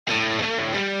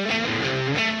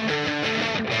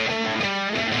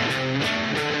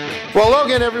Well, hello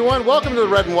again, everyone. Welcome to the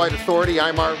Red and White Authority.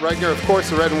 I'm Art Regner. Of course,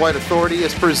 the Red and White Authority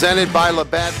is presented by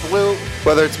Labatt Blue.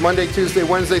 Whether it's Monday, Tuesday,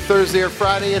 Wednesday, Thursday, or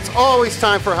Friday, it's always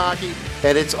time for hockey,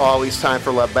 and it's always time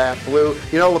for Labatt Blue.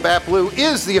 You know, Labatt Blue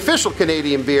is the official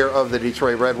Canadian beer of the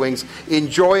Detroit Red Wings.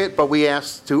 Enjoy it, but we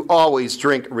ask to always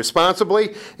drink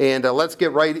responsibly. And let's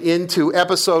get right into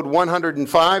episode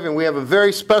 105, and we have a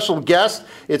very special guest.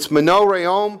 It's Manon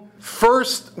Rheaume.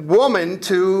 First woman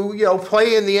to,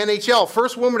 play in the NHL.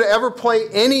 First woman to ever play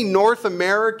any North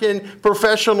American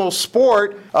professional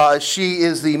sport. She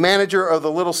is the manager of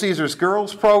the Little Caesars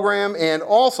girls program and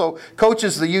also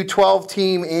coaches the U12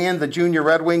 team and the Junior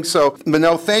Red Wings. So,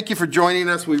 Manon, thank you for joining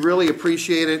us. We really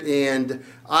appreciate it. And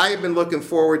I've been looking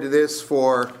forward to this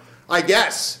for,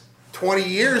 20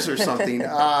 years or something.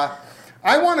 I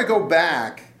want to go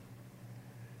back.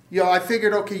 I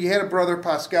figured, okay, you had a brother,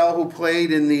 Pascal, who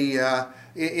played in the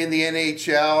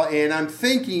NHL, and I'm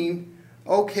thinking,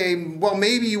 okay, well,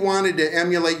 maybe you wanted to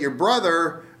emulate your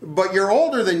brother, but you're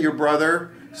older than your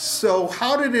brother, so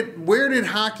where did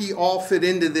hockey all fit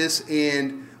into this,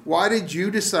 and why did you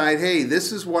decide, hey,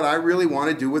 this is what I really want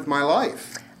to do with my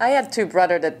life? I have two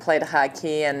brothers that played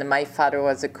hockey, and my father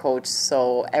was a coach,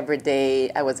 so every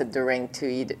day I was at the rink to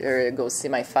either go see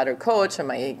my father coach or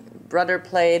my brother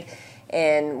played.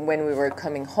 And when we were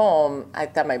coming home, I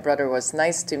thought my brother was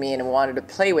nice to me and wanted to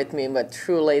play with me, but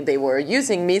truly they were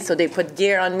using me, so they put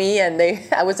gear on me, and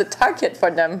I was a target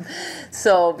for them.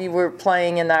 So we were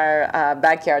playing in our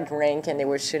backyard rink, and they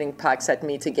were shooting pucks at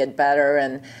me to get better.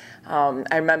 And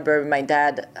I remember my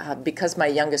dad, because my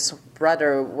youngest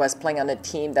brother was playing on a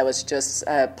team that was just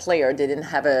a player, they didn't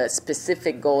have a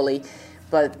specific goalie,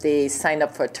 but they signed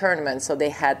up for a tournament, so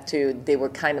they were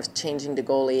kind of changing the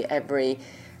goalie every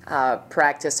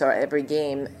practice or every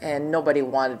game, and nobody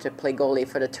wanted to play goalie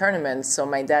for the tournament. So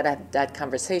my dad had that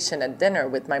conversation at dinner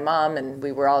with my mom, and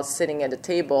we were all sitting at a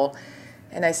table,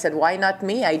 and I said, why not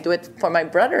me? I do it for my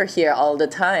brother here all the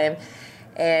time.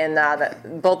 And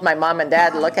both my mom and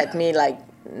dad look at me like,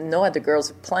 no other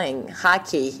girls are playing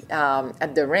hockey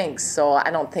at the rinks, so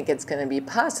I don't think it's going to be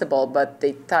possible. But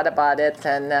they thought about it,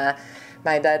 and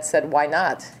my dad said, why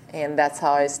not? And that's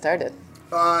how I started.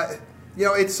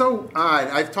 It's so odd.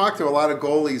 I've talked to a lot of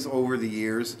goalies over the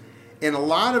years, and a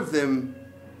lot of them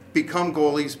become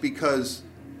goalies because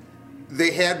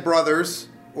they had brothers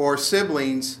or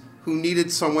siblings who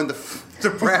needed someone to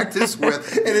practice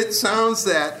with. And it sounds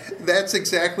that's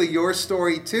exactly your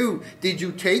story, too. Did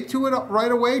you take to it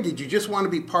right away? Did you just want to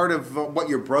be part of what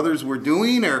your brothers were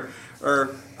doing?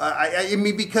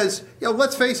 Because,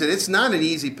 let's face it, it's not an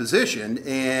easy position,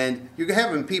 and you're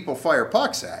having people fire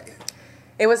pucks at you.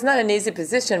 It was not an easy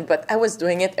position, but I was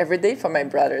doing it every day for my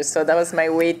brothers. So that was my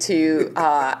way to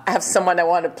have someone that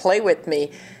wanted to play with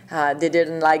me. They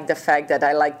didn't like the fact that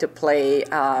I like to play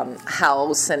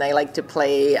house, and I like to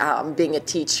play being a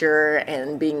teacher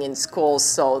and being in school.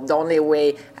 So the only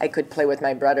way I could play with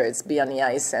my brother is be on the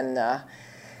ice and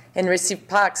receive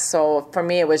pucks. So for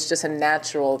me, it was just a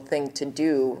natural thing to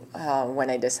do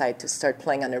when I decided to start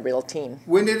playing on a real team.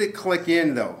 When did it click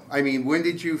in, though? I mean, when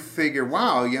did you figure,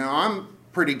 wow, I'm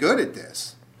pretty good at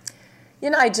this?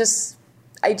 I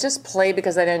just play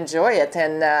because I enjoy it.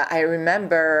 And I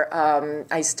remember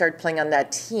I started playing on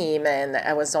that team, and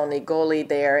I was only goalie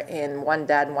there. And one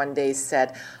dad one day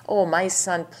said, oh, my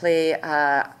son play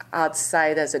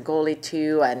outside as a goalie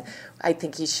too, and I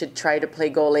think he should try to play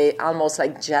goalie, almost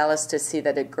like jealous to see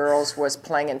that the girls was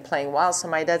playing and playing well. So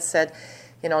my dad said,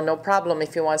 no problem,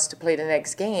 if he wants to play the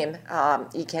next game,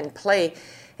 he can play.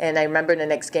 And I remember the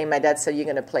next game, my dad said, you're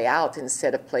going to play out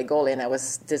instead of play goalie. And I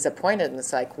was disappointed. And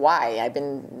it's like, why? I've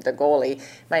been the goalie.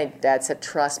 My dad said,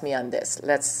 trust me on this.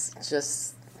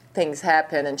 Things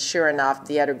happen. And sure enough,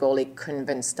 the other goalie couldn't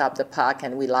even stop the puck.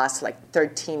 And we lost like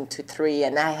 13-3.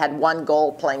 And I had one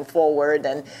goal playing forward.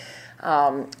 And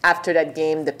after that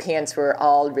game, the parents were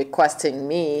all requesting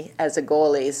me as a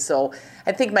goalie. So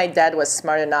I think my dad was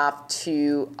smart enough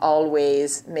to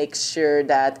always make sure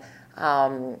that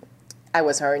I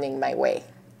was earning my way.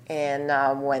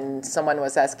 And when someone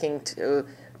was asking to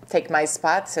take my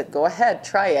spot, I said, go ahead,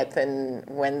 try it. And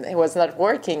when it was not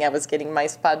working, I was getting my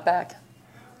spot back.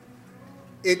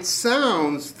 It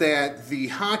sounds that the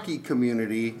hockey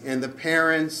community and the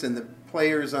parents and the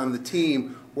players on the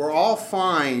team were all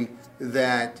fine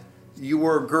that you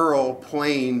were a girl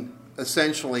playing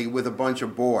essentially with a bunch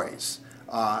of boys.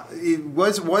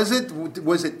 Was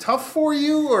it tough for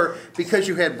you, or because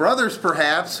you had brothers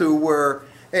perhaps who were,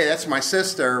 hey, that's my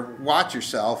sister, watch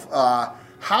yourself?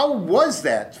 How was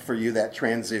that for you, that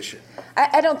transition?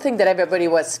 I don't think that everybody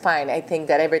was fine. I think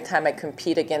that every time I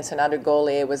compete against another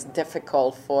goalie, it was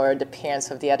difficult for the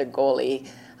parents of the other goalie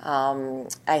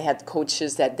I had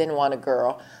coaches that didn't want a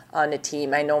girl on the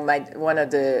team. I know one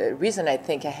of the reason I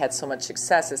think I had so much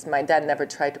success is my dad never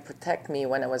tried to protect me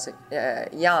when I was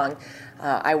young.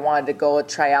 I wanted to go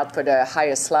try out for the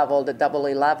highest level, the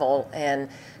AA level, and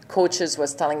coaches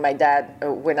was telling my dad,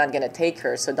 we're not going to take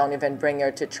her, so don't even bring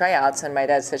her to tryouts. And my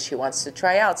dad said she wants to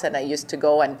tryouts, and I used to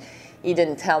go, and he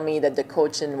didn't tell me that the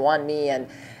coach didn't want me, and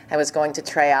I was going to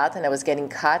try out, and I was getting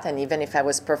cut, and even if I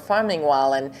was performing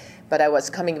well, but I was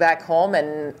coming back home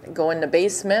and go in the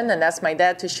basement and ask my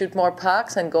dad to shoot more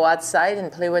pucks and go outside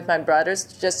and play with my brothers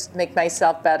to just make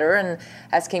myself better, and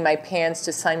asking my parents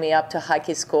to sign me up to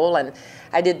hockey school. And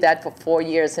I did that for 4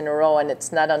 years in a row, and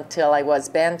it's not until I was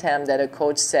bantam that a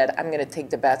coach said, I'm going to take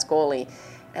the best goalie.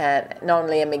 And not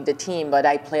only I make the team, but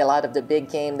I play a lot of the big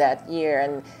game that year.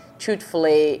 And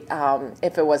truthfully,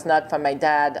 if it was not for my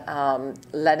dad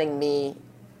letting me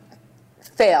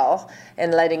fail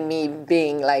and letting me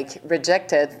being like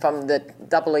rejected from the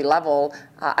AA level,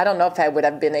 I don't know if I would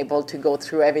have been able to go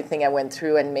through everything I went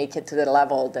through and make it to the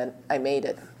level that I made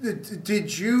it.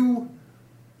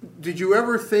 Did you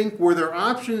ever think, were there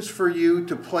options for you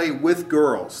to play with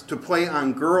girls, to play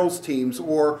on girls' teams,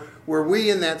 or were we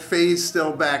in that phase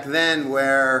still back then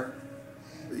where,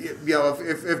 you know,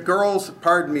 if girls,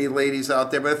 pardon me, ladies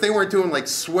out there, but if they weren't doing like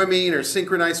swimming or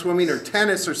synchronized swimming or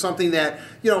tennis or something that,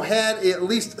 you know, had at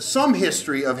least some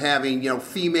history of having, you know,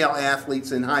 female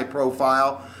athletes in high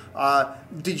profile,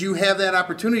 did you have that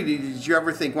opportunity? Did you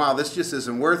ever think, wow, this just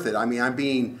isn't worth it? I mean, I'm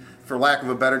being, for lack of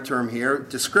a better term here,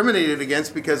 discriminated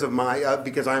against because of my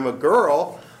because I'm a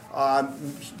girl.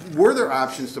 Were there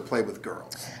options to play with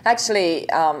girls? Actually,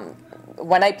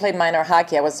 when I played minor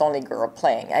hockey, I was the only girl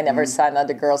playing. I never saw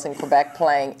other girls in Quebec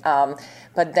playing.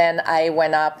 But then I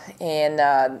went up, and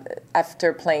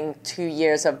after playing 2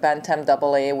 years of Bantam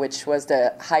AA, which was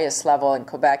the highest level in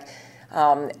Quebec,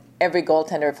 every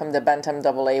goaltender from the Bantam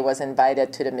AA was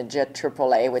invited to the Midget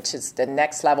AAA, which is the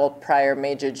next level prior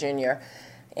Major Junior.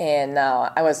 And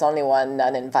I was the only one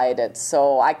not invited.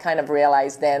 So I kind of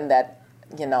realized then that,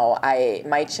 you know,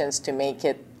 my chance to make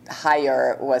it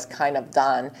higher was kind of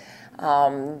done.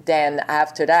 Then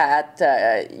after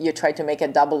that, you try to make a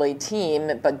AA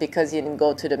team, but because you didn't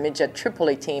go to the midget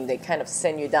AAA team, they kind of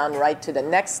send you down right to the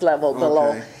next level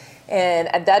below. And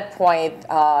at that point,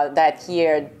 that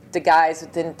year, the guys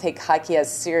didn't take hockey as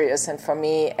serious, and for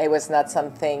me, it was not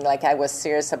something like I was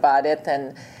serious about it.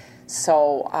 And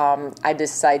so I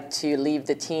decided to leave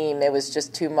the team. It was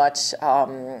just too much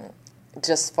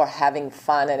just for having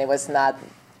fun, and it was not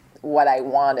what I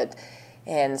wanted.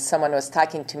 And someone was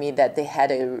talking to me that they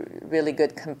had a really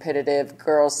good competitive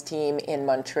girls team in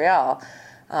Montreal.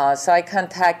 So I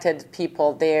contacted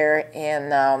people there,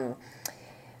 and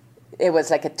it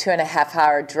was like a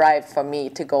 2.5-hour drive for me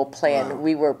to go play. Wow. And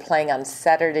we were playing on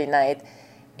Saturday night,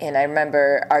 and I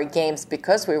remember our games,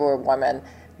 because we were women,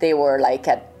 they were like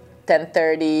at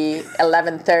 10:30,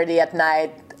 11:30 at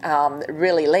night,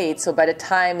 really late. So by the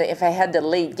time, if I had the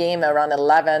late game around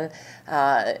 11,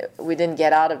 we didn't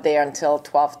get out of there until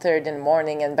 12:30 in the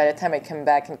morning. And by the time I came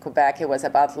back in Quebec, it was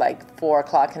about like 4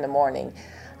 o'clock in the morning.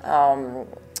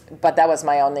 But that was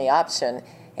my only option.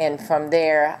 And from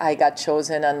there, I got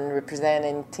chosen on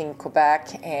representing Team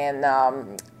Quebec, and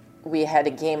we had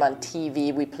a game on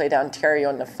TV. We played Ontario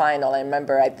in the final. I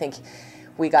remember, I think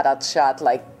we got outshot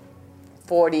like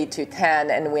 40-10,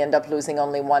 and we ended up losing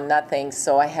only 1-0.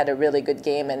 So I had a really good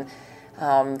game, and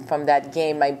from that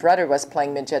game, my brother was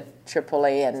playing midget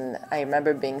AAA, and I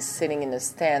remember being sitting in the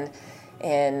stand,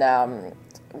 and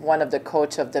one of the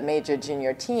coach of the major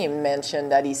junior team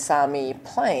mentioned that he saw me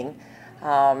playing,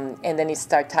 and then he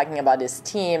started talking about his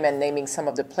team and naming some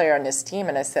of the players on his team,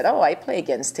 and I said, oh, I play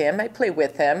against him, I play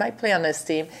with him, I play on his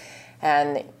team,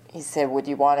 and he said, would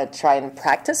you want to try and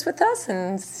practice with us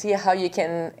and see how you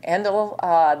can handle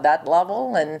that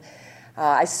level? And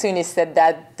as soon as he said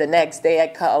that, the next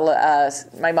day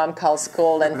my mom called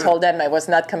school and told them I was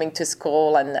not coming to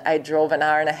school, and I drove an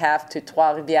hour and a half to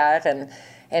Trois-Rivières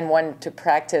and went to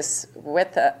practice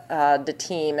with the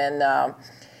team. And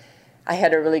I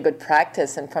had a really good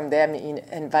practice, and from there he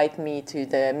invited me to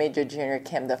the major junior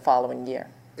camp the following year.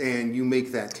 And you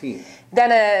make that team.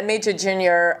 Then a major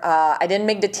junior, I didn't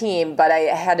make the team, but I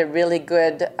had a really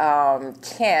good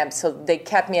camp, so they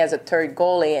kept me as a third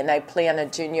goalie, and I played on a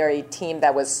junior A team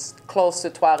that was close to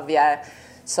Trois-Rivières,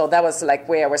 so that was like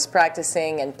where I was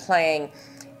practicing and playing.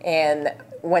 And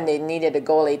when they needed a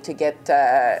goalie to get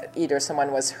either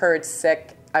someone was hurt,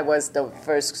 sick, I was the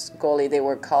first goalie they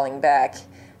were calling back.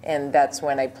 And that's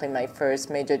when I played my first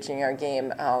major junior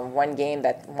game. One game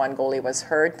that one goalie was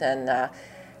hurt, and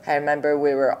I remember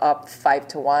we were up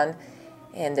 5-1,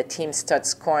 and the team started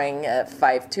scoring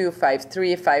 5-2,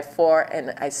 5-3, 5-4, and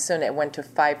as soon as it went to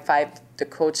 5-5, the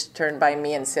coach turned by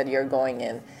me and said, "You're going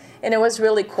in." And it was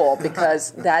really cool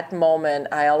because that moment,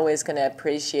 I always going to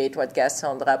appreciate what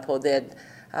Gaston Drapeau did.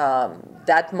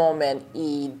 That moment,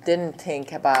 he didn't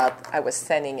think about I was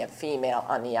sending a female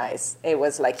on the ice. It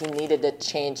was like he needed a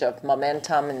change of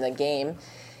momentum in the game,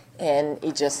 and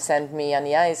he just sent me on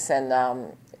the ice,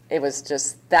 and it was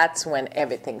just, that's when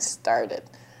everything started.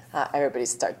 Everybody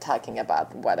started talking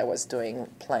about what I was doing,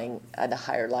 playing at a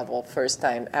higher level. First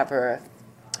time ever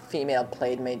a female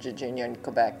played major junior in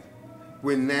Quebec.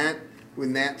 When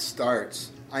that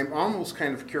starts, I'm almost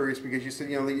kind of curious because you said,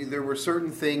 there were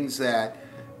certain things that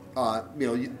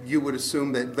you would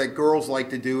assume that girls like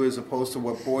to do as opposed to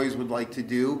what boys would like to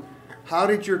do. How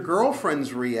did your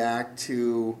girlfriends react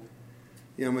to,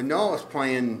 Manon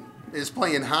is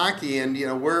playing hockey, and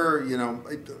we're now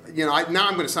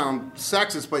I'm going to sound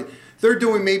sexist, but they're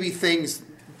doing maybe things.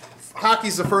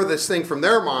 Hockey's the furthest thing from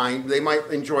their mind. They might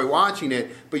enjoy watching it,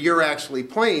 but you're actually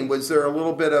playing. Was there a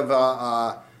little bit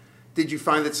of did you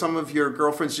find that some of your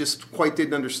girlfriends just quite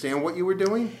didn't understand what you were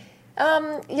doing?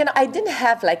 I didn't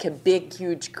have like a big,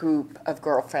 huge group of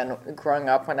girlfriends growing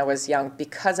up when I was young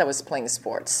because I was playing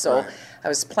sports. So right. I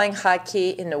was playing hockey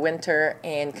in the winter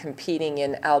and competing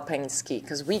in alpine ski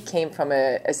because we came from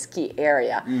a ski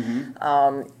area.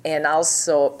 Mm-hmm. And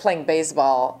also playing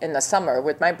baseball in the summer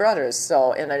with my brothers,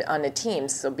 so on a team.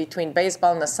 So between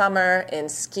baseball in the summer and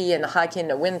ski and hockey in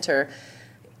the winter,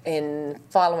 in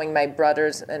following my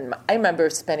brothers, and I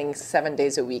remember spending 7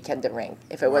 days a week at the rink.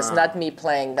 If it was not me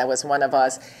playing, that was one of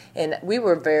us. And we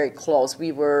were very close.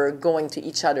 We were going to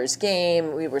each other's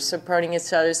game. We were supporting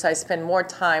each other. So I spent more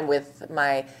time with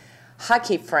my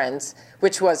hockey friends,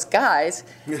 which was guys,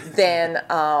 than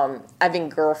having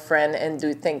girlfriend and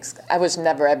do things. I was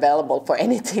never available for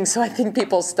anything, so I think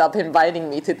people stopped inviting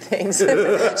me to things.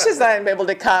 She's not able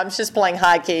to come. She's playing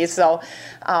hockey, so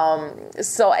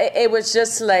it was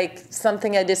just like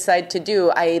something I decided to do.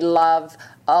 I love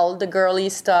all the girly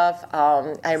stuff.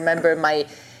 I remember my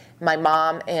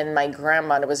mom and my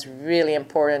grandmother, it was really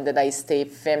important that I stay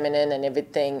feminine and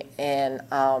everything. And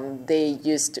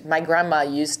my grandma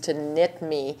used to knit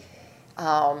me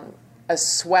a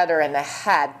sweater and a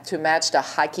hat to match the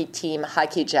hockey team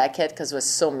hockey jacket because it was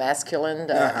so masculine,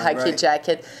 the hockey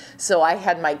jacket. So I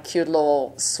had my cute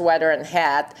little sweater and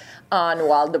hat on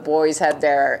while the boys had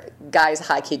their guys'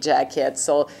 hockey jackets.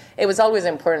 So it was always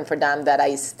important for them that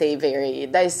I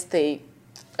stay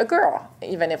a girl,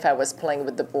 even if I was playing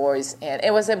with the boys, and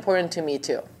it was important to me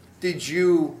too. Did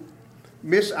you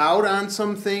miss out on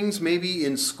some things, maybe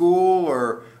in school,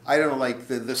 or I don't know, like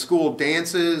the school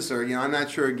dances, or I'm not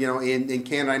sure. In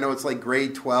Canada, I know it's like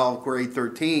grade 12, grade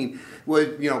 13,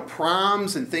 with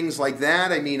proms and things like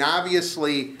that. I mean,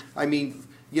 obviously,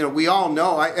 we all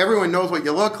know. Everyone knows what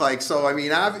you look like. So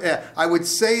I would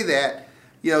say that.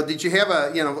 Did you have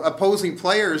opposing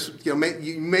players, you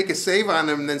make a save on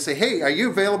them and then say, hey, are you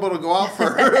available to go out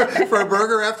for for a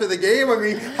burger after the game?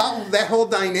 How that whole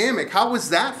dynamic, how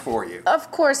was that for you? Of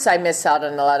course I miss out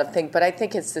on a lot of things, but I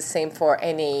think it's the same for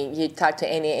you talk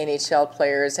to any NHL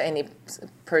players, any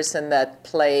person that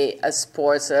play a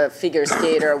sports, a figure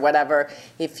skater or whatever.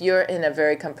 If you're in a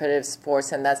very competitive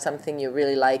sports and that's something you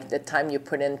really like, the time you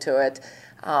put into it,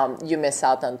 you miss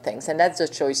out on things, and that's the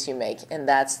choice you make, and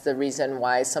that's the reason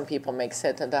why some people make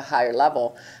it at a higher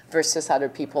level versus other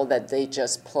people that they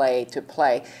just play to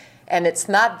play. And it's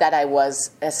not that I was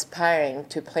aspiring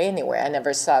to play anywhere. I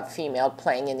never saw a female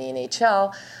playing in the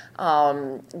NHL.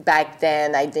 Back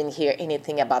then, I didn't hear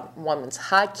anything about women's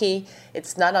hockey.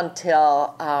 It's not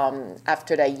until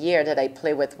after that year that I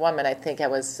played with women, I think I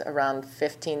was around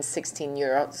 15, 16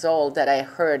 years old, that I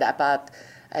heard about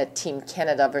Team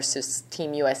Canada versus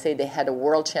Team USA. They had a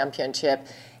world championship,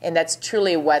 and that's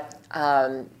truly what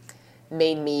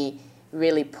made me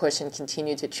really push and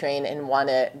continue to train and want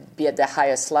to be at the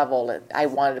highest level. I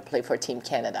wanted to play for Team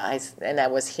Canada, and I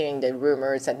was hearing the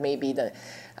rumors that maybe the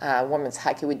women's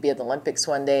hockey would be at the Olympics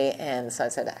one day, and so I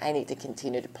said, I need to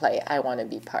continue to play. I want to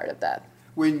be part of that.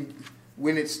 When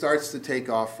it starts to take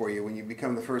off for you, when you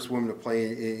become the first woman to play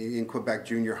in Quebec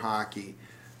junior hockey,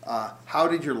 how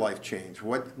did your life change?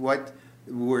 What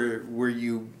were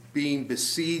you being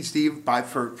besieged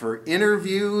for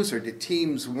interviews, or did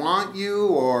teams want you,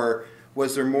 or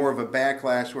was there more of a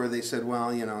backlash where they said,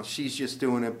 well, she's just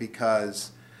doing it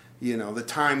because the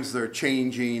times they're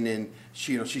changing, and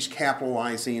she's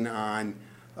capitalizing on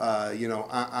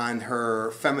on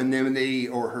her femininity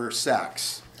or her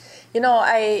sex?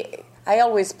 I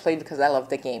always played because I love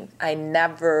the game. I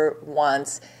never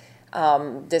once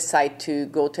decide to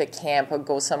go to a camp or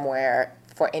go somewhere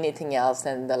for anything else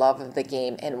than the love of the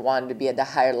game and wanted to be at the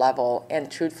higher level.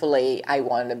 And truthfully, I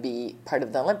wanted to be part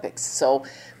of the Olympics. So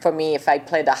for me, if I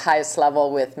played the highest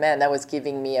level with men, that was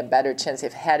giving me a better chance.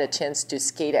 If I had a chance to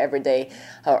skate every day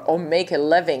or make a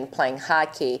living playing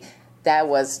hockey, that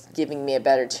was giving me a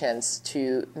better chance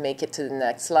to make it to the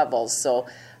next level. So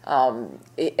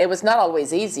it was not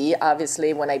always easy.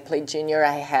 Obviously, when I played junior,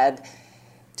 I had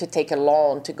to take a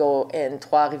loan to go in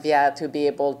Trois-Rivières to be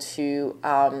able to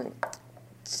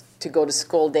go to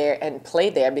school there and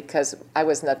play there because I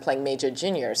was not playing major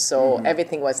junior. So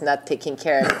everything was not taken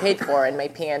care and paid for. And my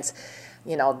parents,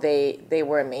 they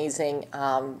were amazing,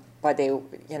 but they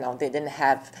didn't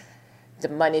have the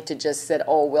money to just say,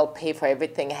 oh, we'll pay for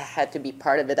everything. I had to be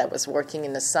part of it. I was working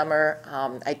in the summer.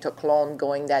 I took loan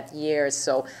going that year.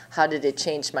 So how did it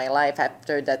change my life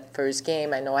after that first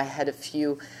game? I know I had a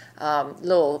few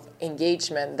little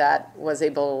engagement that was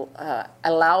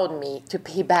allowed me to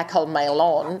pay back all my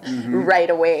loan right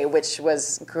away, which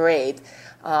was great.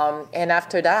 And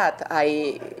after that,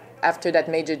 after that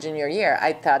major junior year,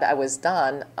 I thought I was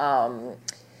done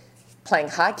playing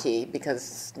hockey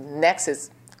because next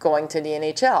is going to the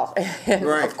NHL. And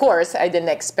right. Of course, I didn't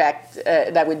expect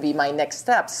that would be my next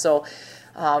step. So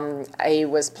I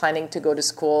was planning to go to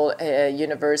school,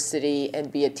 university,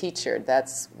 and be a teacher.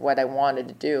 That's what I wanted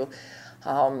to do.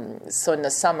 So in the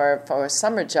summer, for a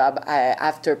summer job,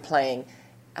 after playing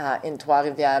in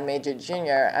Trois-Rivières Major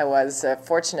Junior, I was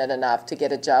fortunate enough to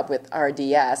get a job with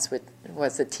RDS, which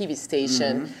was a TV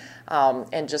station,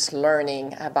 and just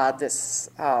learning about this,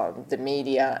 the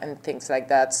media and things like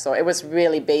that. So it was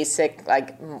really basic,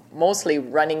 like mostly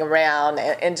running around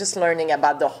and just learning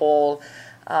about the whole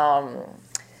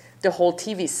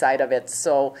TV side of it.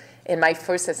 So, and my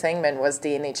first assignment was the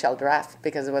NHL draft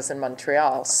because it was in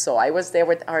Montreal. So I was there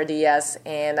with RDS,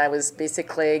 and I was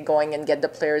basically going and get the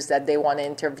players that they want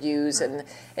interviews and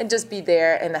just be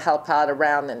there and help out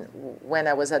around. And when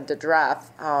I was at the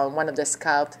draft, one of the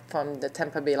scouts from the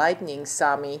Tampa Bay Lightning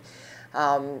saw me.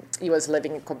 He was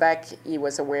living in Quebec. He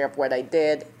was aware of what I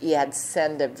did. He had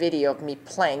sent a video of me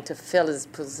playing to Phil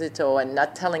Esposito and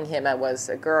not telling him I was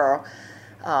a girl.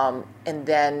 And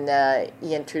then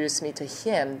he introduced me to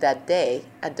him that day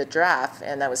at the draft,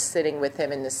 and I was sitting with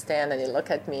him in the stand, and he looked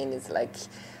at me and he's like,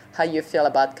 how you feel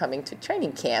about coming to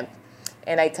training camp?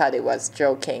 And I thought he was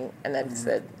joking, and I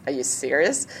said, are you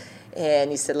serious? And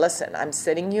he said, listen, I'm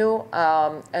sending you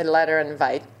a letter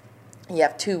invite. You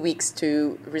have 2 weeks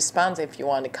to respond if you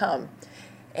want to come.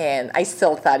 And I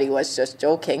still thought he was just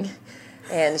joking.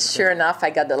 And sure enough,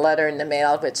 I got the letter in the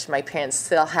mail, which my parents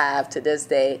still have to this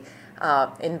day,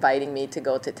 inviting me to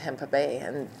go to Tampa Bay,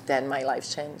 and then my life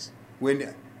changed.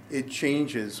 When it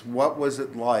changes, what was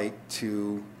it like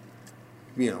to,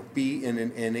 be in an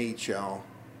NHL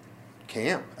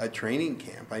camp, a training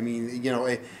camp? I mean,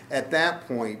 at that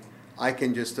point, I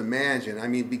can just imagine. I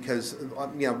mean, because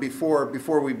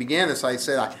before we began this, I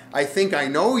said I think I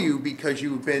know you because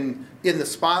you've been in the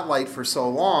spotlight for so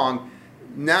long.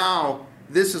 Now,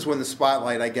 this is when the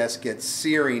spotlight, I guess, gets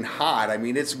searing hot. I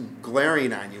mean, it's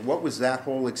glaring on you. What was that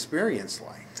whole experience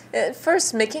like? At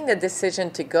first, making the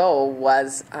decision to go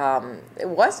was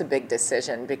a big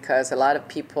decision because a lot of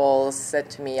people said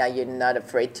to me, are you not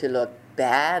afraid to look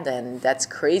bad? And that's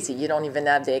crazy. You don't even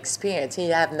have the experience.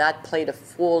 You have not played a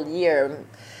full year,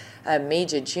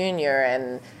 major junior.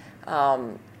 And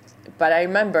but I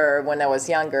remember when I was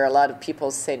younger, a lot of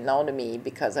people said no to me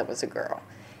because I was a girl.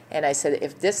 And I said,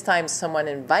 if this time someone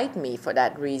invite me for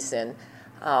that reason,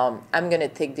 I'm going to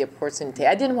take the opportunity.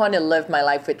 I didn't want to live my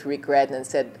life with regret and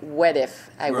said, what if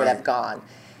I would have gone?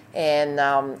 And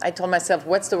I told myself,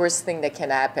 what's the worst thing that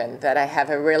can happen? That I have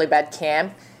a really bad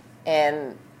camp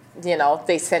and,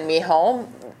 they send me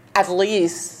home? At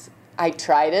least I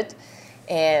tried it.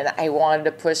 And I wanted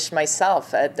to push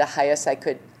myself at the highest I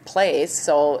could play.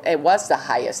 So it was the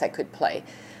highest I could play.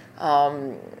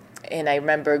 And I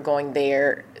remember going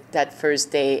there that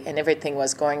first day, and everything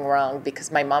was going wrong because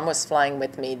my mom was flying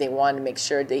with me. They wanted to make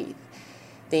sure they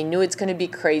knew it's going to be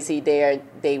crazy there.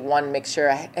 They wanted to make sure,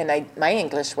 my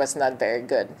English was not very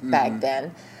good back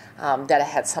then, that I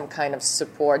had some kind of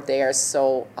support there.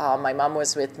 So my mom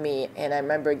was with me, and I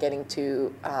remember getting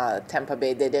to Tampa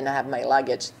Bay. They didn't have my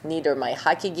luggage, neither my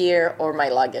hockey gear or my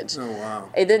luggage. Oh, wow.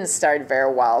 It didn't start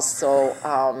very well.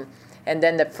 So, and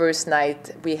then the first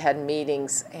night we had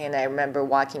meetings, and I remember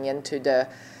walking into the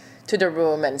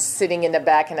room and sitting in the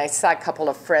back, and I saw a couple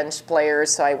of French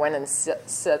players, so I went and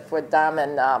sat with them,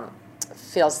 and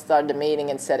Phil started the meeting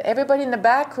and said, everybody in the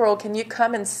back row, can you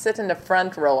come and sit in the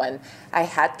front row? And I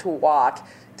had to walk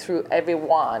through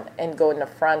everyone and go in the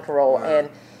front row. Wow. And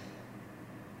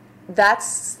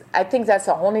I think that's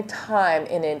the only time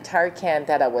in the entire camp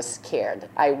that I was scared.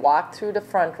 I walked through the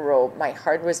front row, my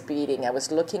heart was beating, I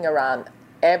was looking around,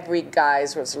 every guy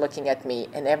was looking at me,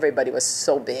 and everybody was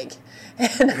so big.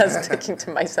 And I was thinking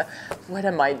to myself, what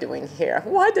am I doing here?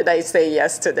 Why did I say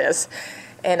yes to this?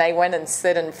 And I went and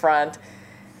sit in front,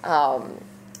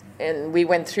 and we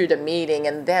went through the meeting,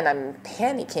 and then I'm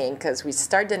panicking because we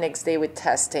start the next day with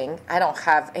testing. I don't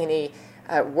have any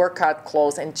workout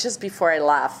clothes, and just before I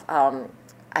left,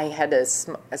 I had a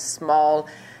small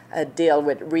deal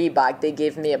with Reebok. They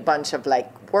gave me a bunch of like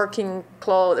working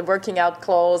out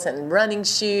clothes and running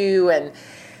shoe, and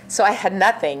so I had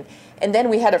nothing. And then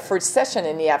we had a first session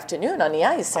in the afternoon on the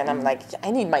ice, and I'm like,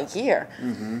 I need my gear.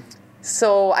 Mm-hmm.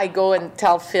 So I go and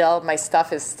tell Phil my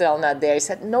stuff is still not there. He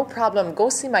said, no problem, go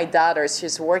see my daughter.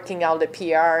 She's working out the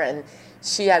PR, and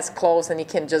she has clothes, and you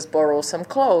can just borrow some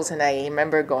clothes. And I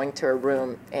remember going to her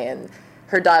room, and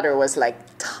her daughter was like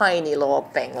tiny little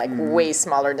thing, like way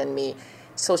smaller than me.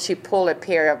 So she pulled a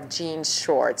pair of jean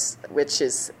shorts, which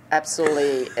is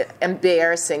absolutely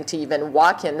embarrassing to even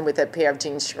walk in with a pair of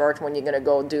jean shorts when you're going to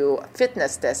go do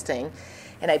fitness testing.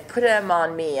 And I put them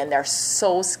on me, and they're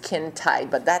so skin tight,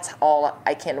 but that's all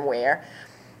I can wear.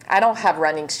 I don't have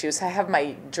running shoes. I have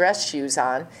my dress shoes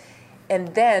on.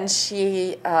 And then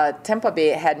Tampa Bay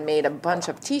had made a bunch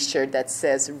of T-shirts that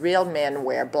says, real men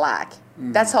wear black.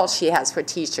 That's all she has for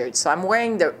T-shirts. So I'm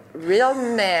wearing the real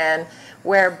men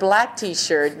wear black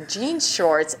T-shirt, jean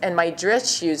shorts, and my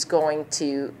dress shoes going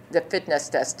to the fitness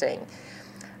testing.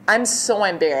 I'm so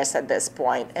embarrassed at this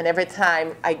point, and every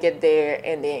time I get there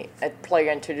and a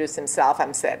player introduces himself,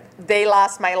 I'm said, they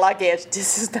lost my luggage.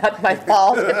 This is not my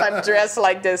fault if I'm dressed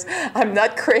like this. I'm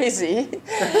not crazy.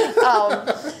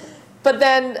 But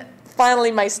then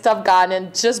finally my stuff got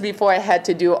in just before I had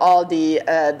to do all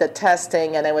the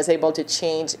testing, and I was able to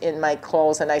change in my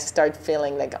clothes, and I start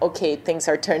feeling like, okay, things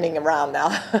are turning around now.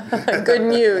 Good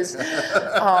news.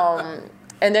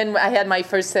 And then I had my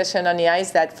first session on the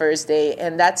ice that first day,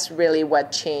 and that's really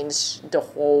what changed the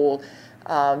whole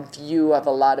view of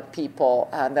a lot of people.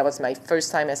 That was my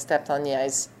first time I stepped on the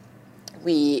ice.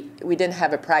 We didn't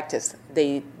have a practice.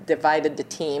 They divided the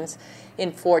teams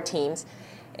in 4 teams,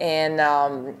 and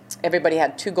everybody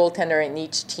had 2 goaltenders in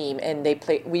each team, and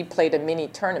we played a mini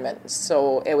tournament.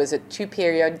 So it was a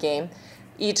 2-period game.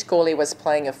 Each goalie was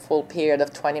playing a full period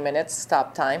of 20 minutes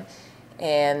stop time.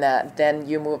 And then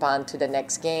you move on to the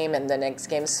next game and the next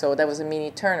game. So that was a mini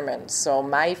tournament. So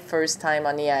my first time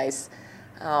on the ice,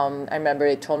 I remember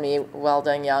they told me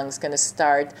Weldon Young's going to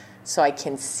start so I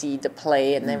can see the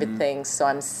play and everything. So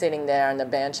I'm sitting there on the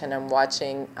bench and I'm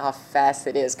watching how fast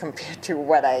it is compared to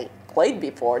what I played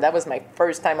before. That was my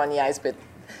first time on the ice with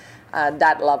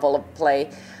that level of play.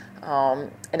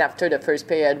 And after the first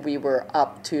period, we were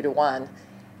up 2-1.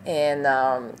 And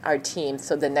our team,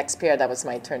 so the next period, that was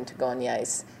my turn to go on the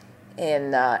ice.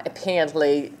 And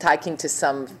apparently, talking to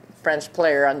some French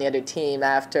player on the other team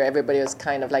after, everybody was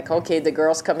kind of like, okay, the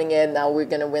girl's coming in, now we're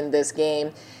going to win this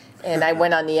game. And I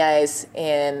went on the ice,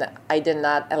 and I did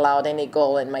not allow any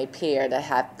goal in my period. I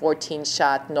had 14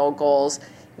 shots, no goals.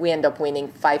 We ended up winning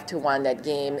 5-1 that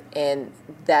game, and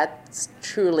that's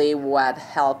truly what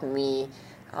helped me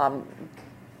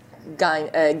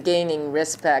gaining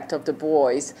respect of the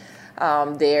boys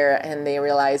there, and they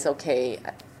realize, okay,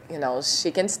 she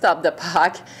can stop the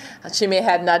puck. She may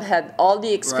have not had all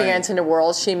the experience in the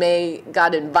world. She may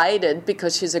got invited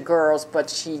because she's a girl,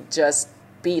 but she just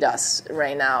beat us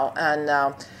right now.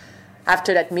 And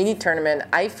after that mini tournament,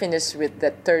 I finished with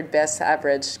the 3rd best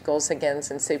average goals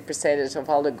against and save percentage of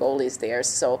all the goalies there.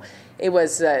 So it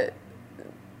was,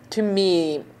 to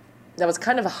me, that was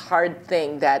kind of a hard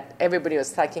thing that everybody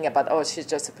was talking about. Oh, she's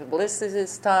just a publicity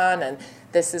stunt, and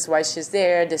this is why she's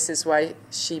there. This is why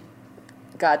she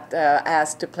got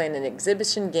asked to play in an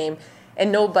exhibition game,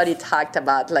 and nobody talked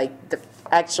about like the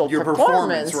actual your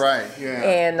performance, right? Yeah.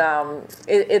 And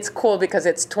it's cool because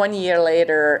it's 20 years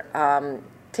later.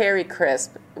 Terry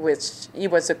Crisp, which he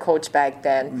was a coach back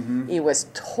then, he was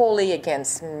totally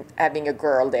against having a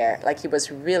girl there. Like, he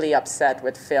was really upset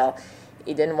with Phil.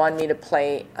 He didn't want me to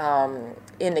play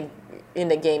in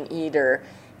the game either.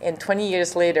 And 20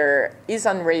 years later, he's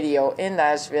on radio in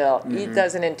Nashville. He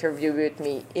does an interview with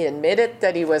me. He admitted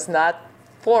that he was not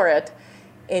for it.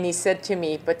 And he said to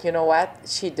me, but you know what?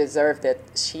 She deserved it.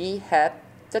 She had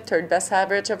the 3rd best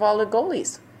average of all the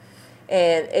goalies.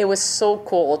 And it was so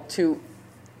cool to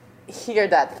hear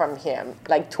that from him,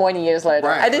 like 20 years later.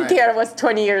 I didn't care it was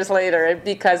 20 years later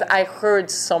because I heard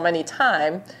so many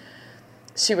times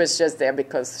she was just there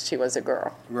because she was a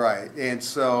girl. Right. And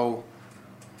so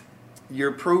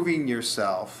you're proving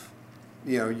yourself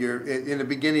you're in the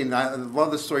beginning. I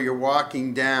love the story. You're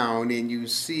walking down and you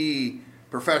see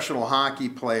professional hockey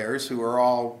players who are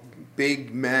all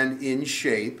big men in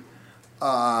shape.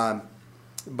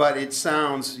 But it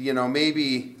sounds,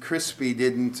 maybe Crispy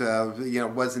didn't,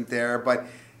 wasn't there. But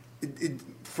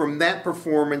from that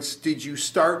performance, did you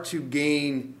start to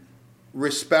gain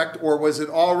respect, or was it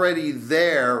already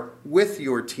there with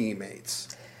your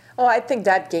teammates? Oh, I think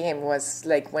that game was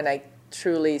like when I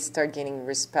truly started gaining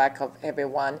respect of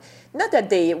everyone. Not that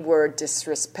they were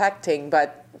disrespecting,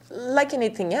 but like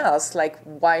anything else, like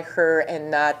why her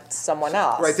and not someone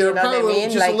else? Right, they're probably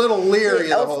just a little leery of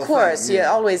the whole thing. Of course, you're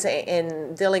always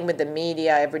in dealing with the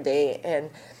media every day.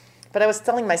 But I was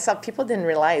telling myself, people didn't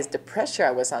realize the pressure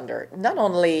I was under. Not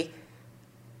only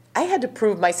I had to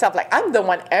prove myself, like I'm the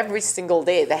one every single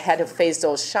day that had to face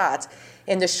those shots.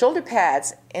 And the shoulder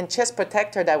pads and chest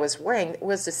protector that I was wearing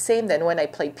was the same than when I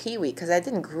played Pee Wee, because I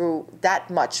didn't grow that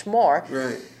much more.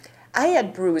 Right. I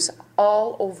had bruises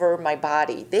all over my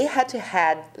body. They had to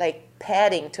add like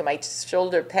padding to my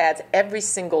shoulder pads every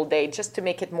single day just to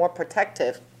make it more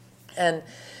protective. And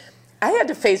I had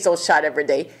to face those shots every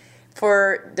day.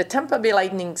 For the Tampa Bay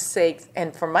Lightning's sake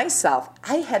and for myself,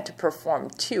 I had to perform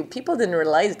too. People didn't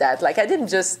realize that. Like I didn't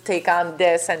just take on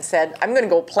this and said, I'm going to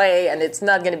go play and it's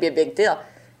not going to be a big deal.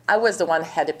 I was the one who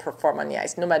had to perform on the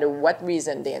ice, no matter what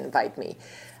reason they invite me.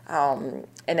 And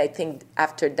I think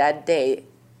after that day,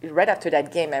 right after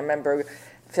that game, I remember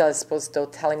Phil Esposito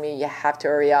telling me, you have to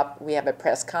hurry up. We have a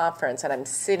press conference. And I'm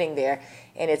sitting there.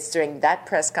 And it's during that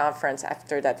press conference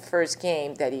after that first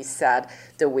game that he said,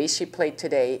 the way she played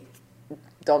today,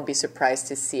 don't be surprised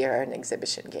to see her in an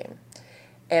exhibition game.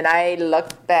 And I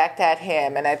looked back at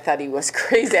him, and I thought he was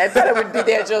crazy. I thought I would be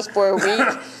there just for a week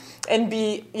and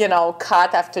be,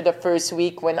 caught after the first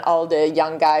week when all the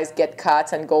young guys get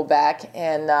caught and go back.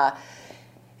 And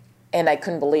I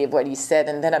couldn't believe what he said.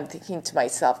 And then I'm thinking to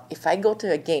myself, if I go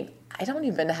to a game, I don't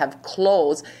even have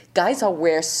clothes. Guys all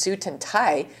wear suit and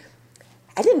tie.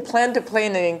 I didn't plan to play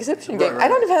in an exhibition game. Right. I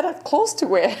don't even have clothes to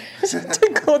wear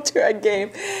to go to a game.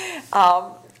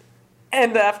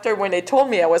 And after when they told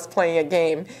me I was playing a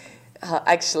game,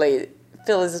 actually,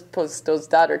 Phil Esposito's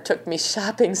daughter took me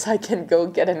shopping so I can go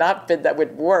get an outfit that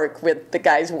would work with the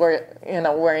guys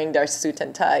wearing their suit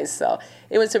and ties. So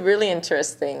it was a really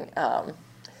interesting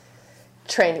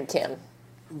training camp.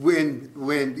 When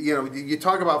you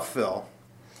talk about Phil,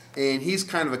 and he's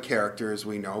kind of a character, as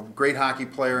we know, great hockey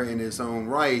player in his own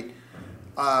right.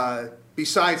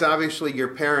 Besides, obviously, your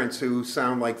parents, who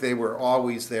sound like they were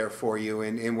always there for you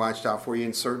and watched out for you,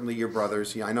 and certainly your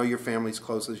brothers. I know your family's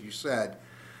close, as you said.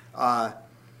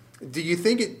 Do you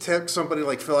think it took somebody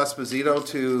like Phil Esposito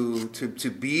to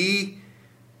be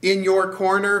in your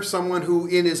corner, someone who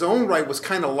in his own right was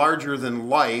kind of larger than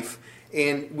life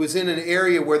and was in an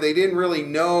area where they didn't really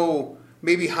know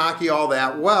maybe hockey all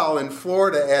that well in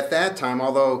Florida at that time,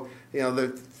 although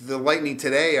the Lightning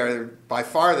today are by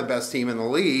far the best team in the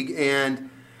league, and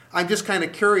I'm just kind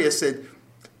of curious that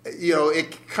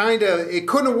it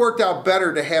couldn't have worked out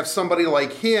better to have somebody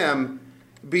like him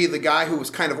be the guy who was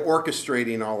kind of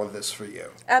orchestrating all of this for you.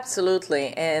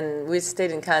 Absolutely, and we stayed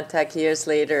in contact years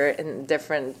later in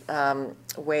different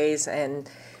ways, and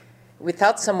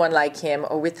without someone like him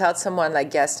or without someone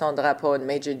like Gaston Drapeau and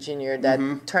Major Jr.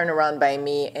 that turned around by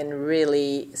me and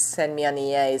really sent me on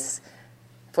the ice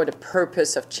for the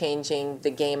purpose of changing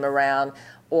the game around,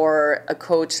 or a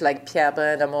coach like Pierre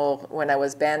Brindamour when I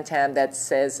was Bantam that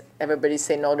says, everybody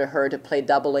say no to her to play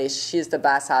double A. She's the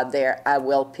boss out there. I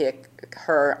will pick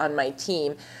her on my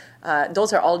team.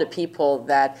 Those are all the people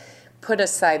that put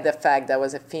aside the fact that I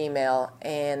was a female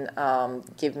and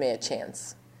give me a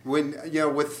chance. When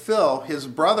with Phil, his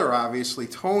brother, obviously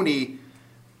Tony,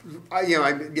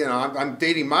 I'm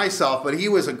dating myself, but he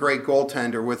was a great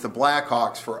goaltender with the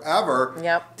Blackhawks forever.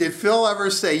 Yep. Did Phil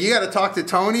ever say, you got to talk to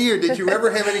Tony, or did you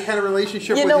ever have any kind of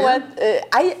relationship with him? You know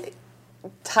what?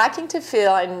 Talking to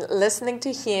Phil and listening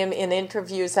to him in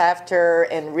interviews after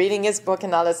and reading his book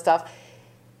and all that stuff,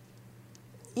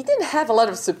 he didn't have a lot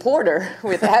of supporter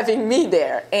with having me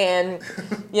there. And,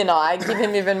 I give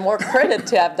him even more credit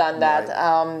to have done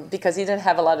that because he didn't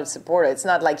have a lot of supporter. It's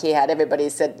not like he had everybody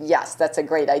said, yes, that's a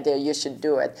great idea, you should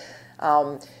do it.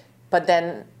 But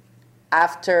then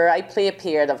after I played a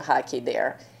period of hockey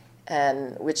there,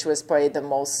 and which was probably the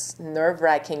most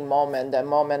nerve-wracking moment, the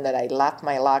moment that I left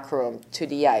my locker room to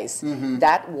the ice.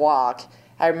 That walk,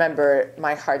 I remember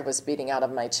my heart was beating out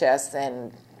of my chest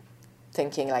and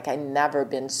thinking like I'd never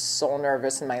been so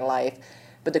nervous in my life.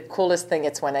 But the coolest thing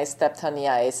is when I stepped on the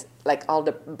ice, like all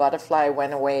the butterfly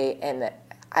went away and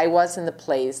I was in the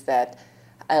place that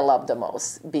I love the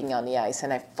most, being on the ice.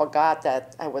 And I forgot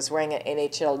that I was wearing an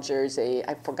NHL jersey.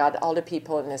 I forgot all the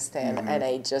people in the stand, and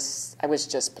I was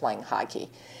just playing hockey.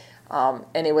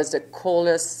 And it was the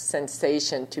coolest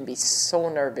sensation to be so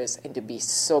nervous and to be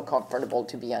so comfortable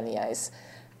to be on the ice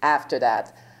after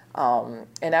that.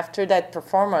 And after that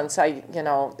performance,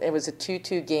 it was a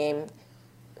 2-2 game.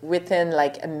 Within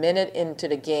like a minute into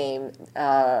the game,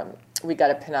 we got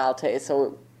a penalty.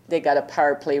 So they got a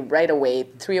power play right away,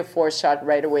 3 or 4 shots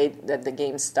right away that the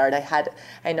game started.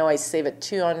 I know I saved a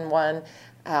 2-on-1.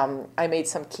 I made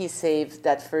some key saves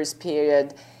that first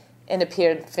period. In the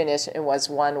period finish, it was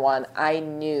 1-1. I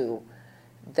knew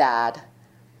that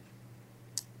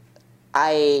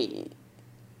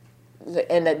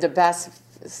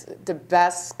the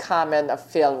best comment of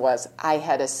Phil was, I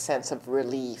had a sense of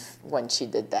relief when she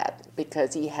did that,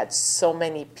 because he had so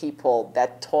many people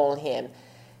that told him,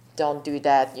 don't do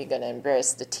that, you're going to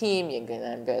embarrass the team, you're going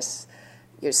to embarrass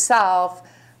yourself,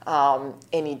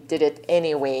 and he did it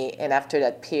anyway. And after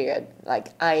that period,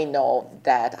 like, I know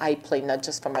that I played not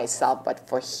just for myself, but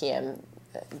for him,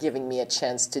 giving me a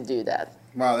chance to do that.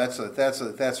 Wow,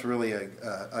 that's really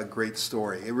a great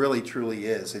story. It really truly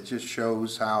is. It just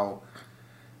shows how,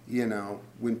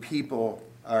 when people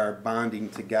are bonding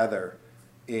together,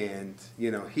 and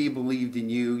he believed in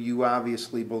you, you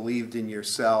obviously believed in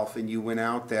yourself, and you went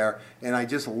out there, and I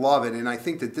just love it. And I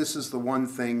think that this is the one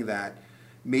thing that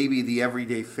maybe the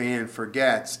everyday fan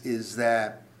forgets, is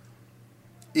that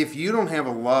if you don't have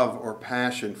a love or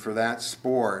passion for that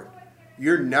sport,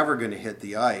 you're never going to hit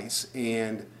the ice.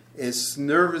 And as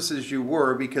nervous as you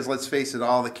were, because let's face it,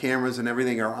 all the cameras and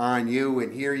everything are on you,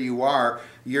 and here you are,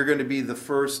 you're going to be the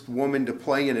first woman to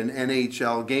play in an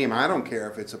NHL game. I don't care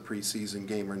if it's a preseason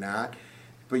game or not,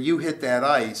 but you hit that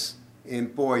ice,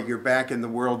 and boy, you're back in the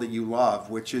world that you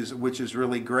love, which is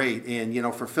really great. And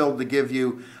for Phil to give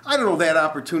you, I don't know, that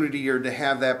opportunity or to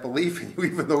have that belief in you,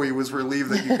 even though he was relieved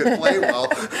that you could play well,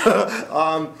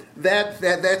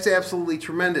 that's absolutely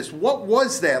tremendous. What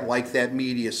was that like, that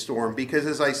media storm? Because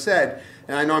as I said,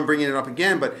 and I know I'm bringing it up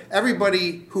again, but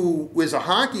everybody who was a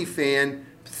hockey fan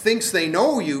thinks they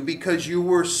know you because you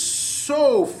were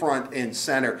so front and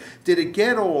center. Did it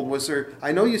get old? Was there?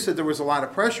 I know you said there was a lot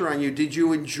of pressure on you. Did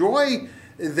you enjoy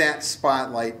that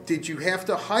spotlight? Did you have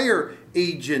to hire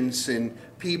agents and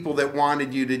people that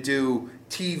wanted you to do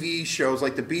TV shows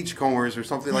like the Beachcombers or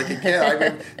something like a kid? I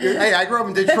mean, hey, I grew up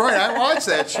in Detroit. I watched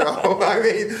that show.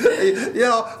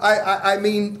 I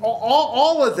mean,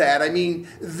 all of that. I mean,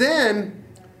 then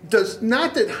does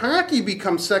not that hockey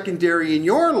becomes secondary in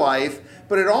your life,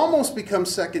 but it almost becomes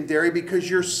secondary because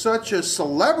you're such a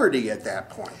celebrity at that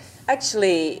point.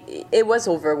 Actually, it was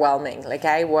overwhelming. Like,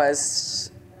 it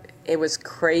was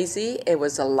crazy. It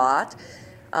was a lot.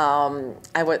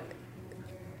 The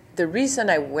reason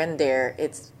I went there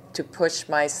is to push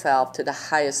myself to the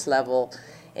highest level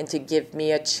and to give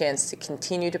me a chance to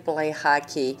continue to play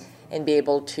hockey and be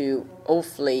able to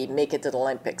hopefully make it to the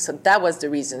Olympics. So that was the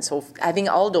reason. So I think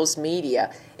all those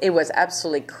media, it was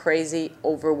absolutely crazy,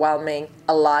 overwhelming,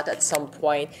 a lot at some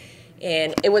point.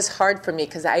 And it was hard for me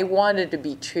because I wanted to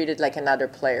be treated like another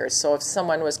player. So if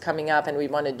someone was coming up and we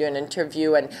want to do an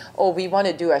interview and, we want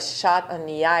to do a shot on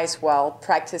the ice while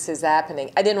practice is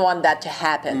happening, I didn't want that to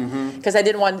happen because I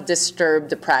didn't want to disturb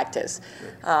the practice.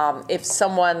 If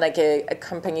someone like a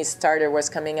company starter was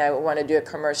coming, I want to do a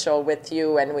commercial with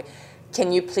you, and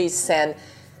can you please send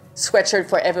sweatshirt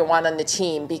for everyone on the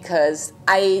team, because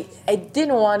I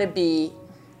didn't want to be,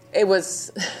 I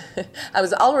was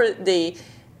already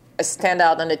a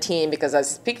standout on the team because I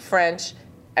speak French,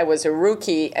 I was a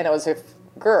rookie, and I was a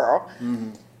girl.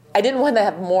 I didn't want to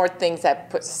have more things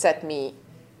that set me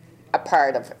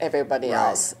apart of everybody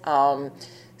else.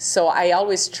 So I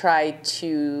always tried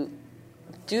to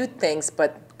do things,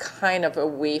 but kind of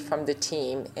away from the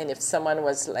team. And if someone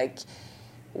was like,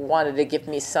 wanted to give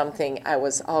me something, I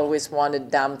was always wanted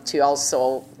them to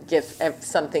also give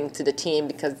something to the team,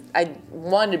 because I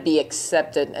wanted to be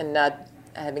accepted and not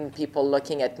having people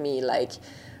looking at me like,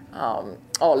 oh,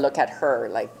 look at her,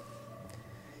 like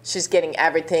she's getting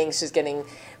everything,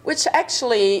 which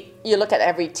actually, you look at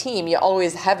every team, you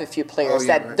always have a few players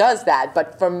does that.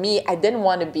 But for me, I didn't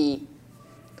want to be,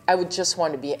 I would just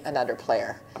want to be another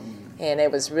player. And it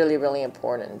was really, really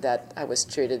important that I was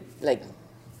treated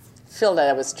feel that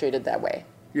I was treated that way.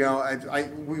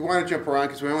 We want to jump around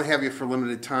because we only have you for a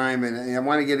limited time, and I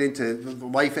want to get into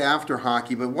life after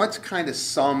hockey, but what's kind of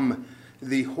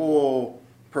the whole,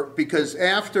 because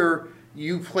after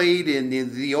you played in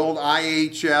the old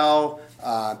IHL,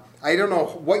 I don't know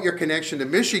what your connection to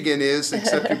Michigan is,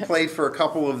 except you played for a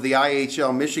couple of the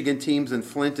IHL Michigan teams in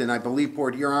Flint and I believe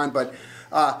Port Huron, but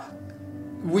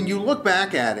when you look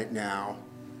back at it now,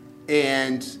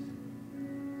 and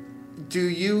do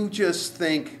you just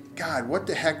think, God, what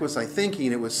the heck was I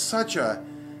thinking? It was such a,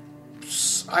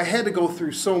 I had to go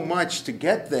through so much to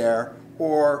get there,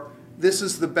 or this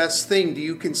is the best thing? Do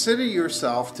you consider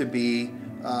yourself to be,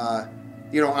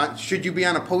 should you be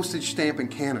on a postage stamp in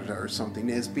Canada or something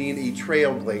as being a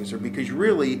trailblazer? Because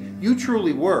really, you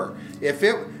truly were. If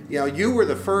it, you were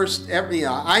the first,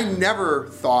 I never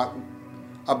thought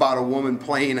about a woman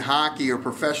playing hockey or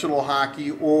professional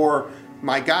hockey or,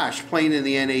 my gosh, playing in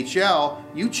the NHL.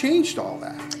 You changed all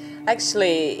that.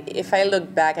 Actually, if I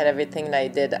look back at everything that I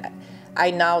did, I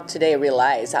now today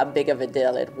realize how big of a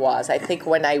deal it was. I think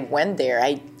when I went there,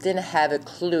 I didn't have a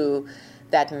clue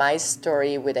that my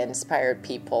story would inspire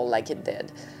people like it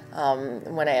did.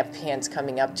 When I have parents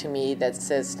coming up to me that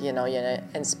says, you're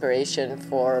inspiration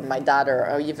for my daughter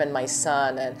or even my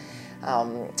son, and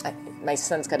my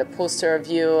son's got a poster of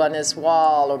you on his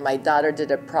wall, or my daughter did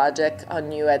a project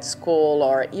on you at school,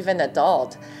 or even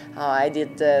adult. I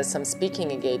did some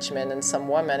speaking engagement, and some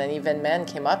women and even men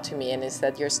came up to me and they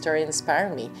said, your story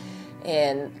inspired me.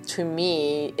 And to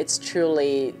me, it's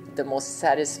truly the most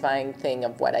satisfying thing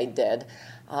of what I did.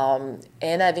 And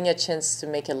having a chance to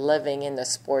make a living in the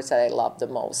sports that I love the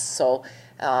most. So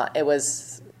it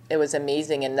was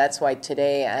amazing, and that's why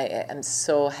today I am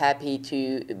so happy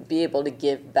to be able to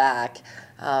give back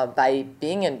by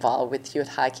being involved with youth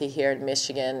hockey here in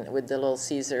Michigan with the Little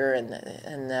Caesar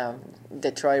and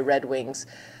Detroit Red Wings,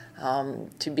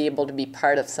 to be able to be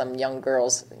part of some young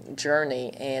girls'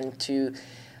 journey and to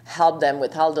help them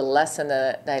with all the lessons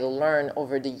that I learned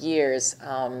over the years,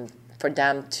 for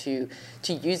them to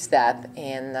use that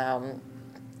and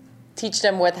teach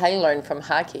them what I learned from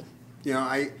hockey.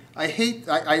 I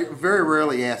very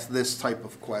rarely ask this type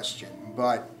of question,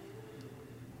 but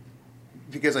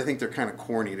because I think they're kind of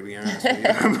corny, to be honest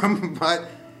with you. But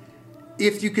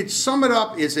if you could sum it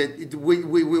up, is it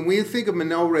when we think of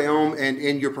Manon Rheaume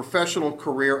and your professional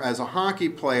career as a hockey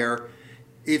player,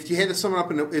 if you had to sum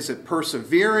it up, is it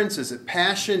perseverance? Is it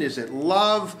passion? Is it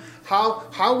love?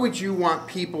 How would you want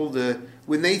people to,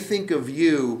 when they think of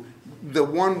you, the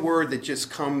one word that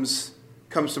just comes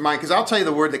to mind? Because I'll tell you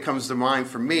the word that comes to mind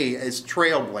for me is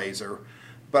trailblazer,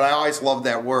 but I always love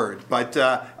that word. But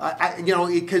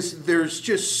because there's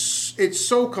just, it's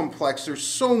so complex. There's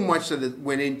so much that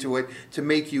went into it to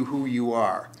make you who you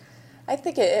are. I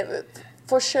think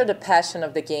for sure the passion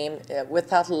of the game.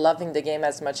 Without loving the game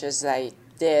as much as I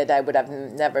did, I would have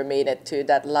never made it to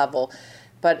that level.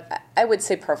 But I would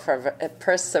say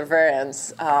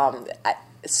perseverance.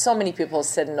 So many people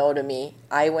said no to me.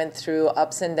 I went through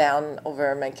ups and downs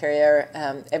over my career.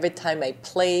 Every time I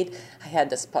played, I had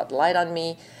the spotlight on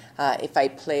me. If I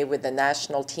played with the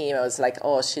national team, I was like,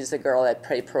 oh, she's the girl that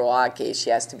played pro hockey. She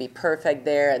has to be perfect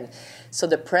there. And so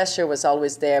the pressure was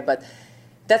always there. But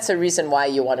that's the reason why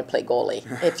you want to play goalie.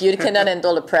 If you cannot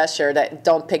handle the pressure,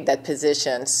 don't pick that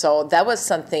position. So that was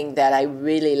something that I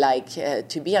really like,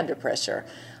 to be under pressure.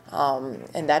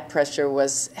 And that pressure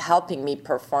was helping me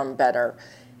perform better.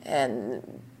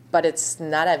 But it's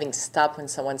not having stopped when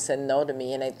someone said no to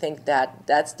me. And I think that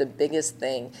that's the biggest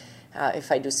thing.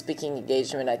 If I do speaking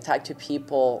engagement, I talk to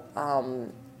people.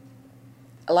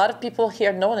 A lot of people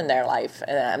hear no in their life.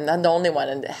 And I'm not the only one.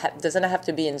 And it doesn't have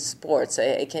to be in sports.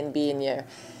 It can be in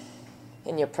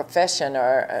your profession.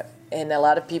 And a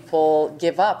lot of people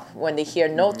give up when they hear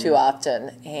no too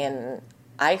often. And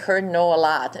I heard no a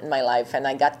lot in my life, and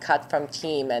I got cut from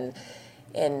team,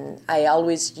 and I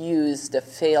always used the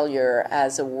failure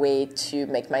as a way to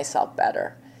make myself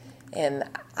better. And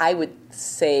I would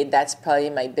say that's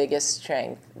probably my biggest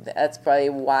strength. That's probably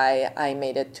why I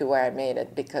made it to where I made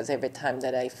it, because every time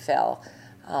that I fell,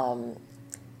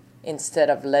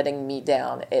 instead of letting me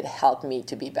down, it helped me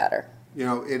to be better.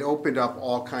 It opened up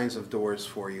all kinds of doors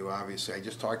for you, obviously. I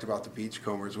just talked about the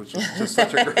Beachcombers, which is just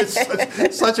such a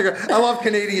great, I love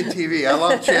Canadian TV. I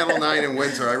love Channel 9 in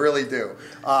Windsor. I really do.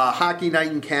 Hockey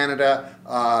Night in Canada.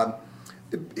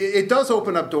 It does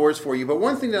open up doors for you. But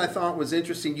one thing that I thought was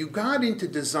interesting, you got into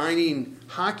designing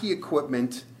hockey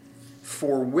equipment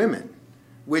for women,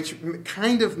 which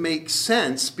kind of makes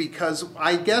sense because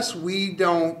I guess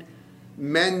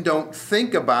men don't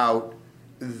think about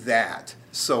that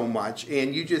so much.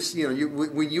 And you just,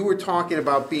 when you were talking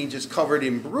about being just covered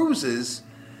in bruises,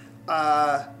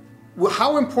 how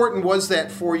important was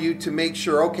that for you to make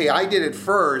sure, okay, I did it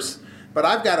first, but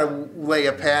I've got to lay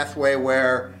a pathway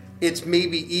where it's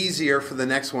maybe easier for the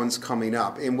next ones coming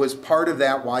up? And was part of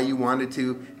that why you wanted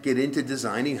to get into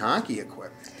designing hockey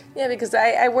equipment? Yeah, because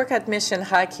I work at Mission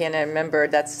Hockey, and I remember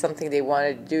that's something they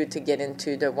wanted to do to get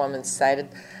into the women's side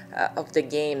of the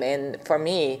game. And for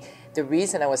me, the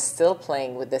reason I was still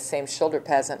playing with the same shoulder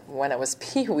pads when I was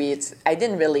pee-wee, I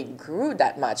didn't really grow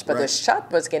that much, but the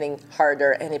shot was getting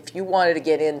harder. And if you wanted to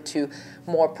get into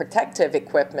more protective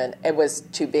equipment, it was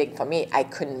too big for me. I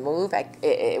couldn't move.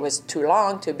 It was too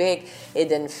long, too big. It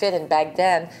didn't fit. And back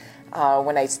then,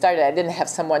 when I started, I didn't have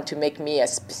someone to make me a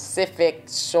specific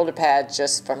shoulder pad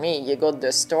just for me. You go to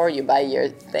the store, you buy your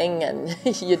thing, and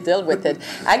you deal with it.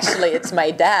 Actually, it's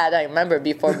my dad. I remember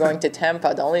before going to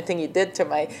Tampa, the only thing he did to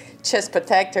my chest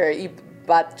protector, he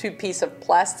bought 2 pieces of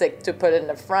plastic to put in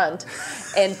the front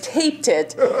and taped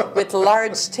it with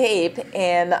large tape,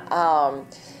 and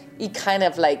he kind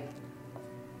of like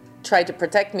tried to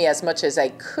protect me as much as I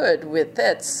could with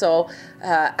it. So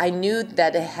I knew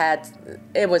that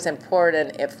it was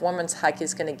important if women's hockey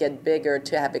is going to get bigger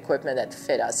to have equipment that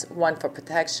fit us. 1, for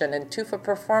protection, and 2, for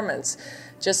performance.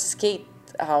 Just skate.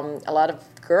 A lot of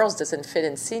girls doesn't fit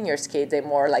in senior skate. They're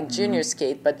more like junior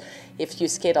skate. But if you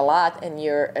skate a lot and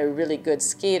you're a really good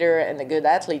skater and a good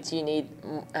athlete, you need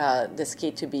the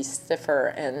skate to be stiffer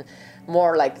and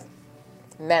more like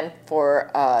meant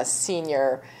for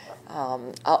senior.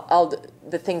 All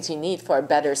the things you need for a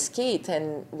better skate,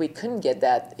 and we couldn't get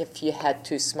that if you had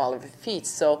too small of feet.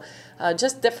 So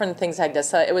just different things like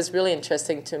this. It was really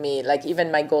interesting to me. Like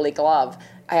even my goalie glove,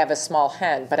 I have a small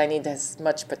hand, but I need as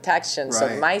much protection. Right.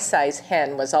 So my size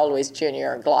hand was always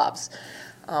junior gloves.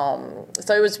 So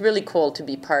it was really cool to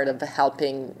be part of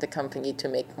helping the company to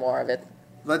make more of it.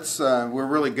 We're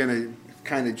really going to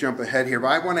kind of jump ahead here, but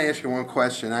I want to ask you one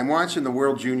question. I'm watching the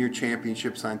World Junior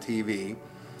Championships on TV.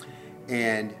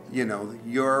 And you know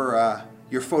you're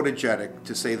photogenic,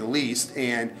 to say the least.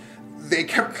 And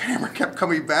camera kept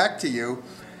coming back to you,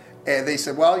 and they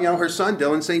said, well, you know, her son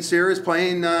Dylan St. Cyr is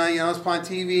playing, is on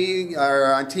TV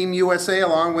or on Team USA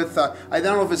along with I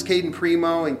don't know if it's Caden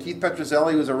Primo and Keith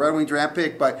Petruzzelli, who's a Red Wing draft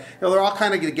pick, but you know they're all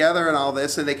kind of together and all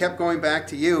this. And they kept going back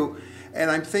to you,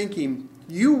 and I'm thinking,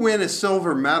 you win a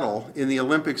silver medal in the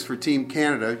Olympics for Team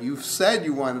Canada. You've said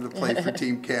you wanted to play for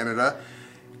Team Canada.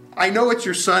 I know it's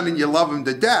your son and you love him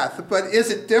to death, but is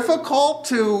it difficult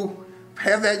to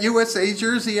have that USA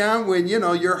jersey on when, you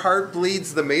know, your heart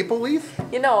bleeds the maple leaf?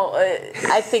 You know,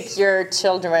 I think your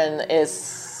children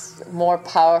is more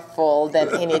powerful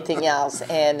than anything else.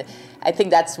 And I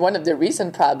think that's one of the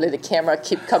reasons probably the camera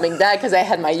keep coming back, because I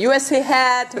had my USA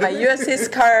hat, my USA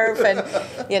scarf, and,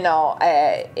 you know,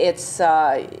 it's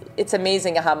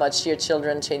amazing how much your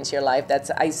children change your life.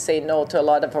 I say no to a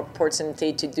lot of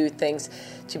opportunity to do things,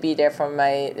 to be there for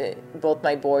both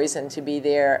my boys and to be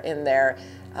there in their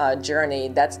journey.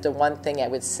 That's the one thing I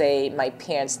would say. My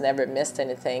parents never missed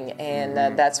anything,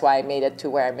 and that's why I made it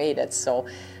to where I made it. So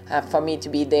for me to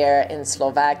be there in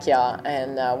Slovakia,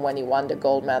 and when he won the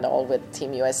gold medal with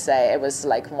Team USA, it was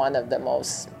like one of the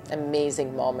most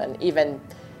amazing moments, even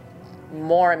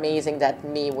more amazing than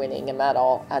me winning a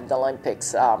medal at the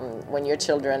Olympics. When your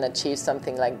children achieve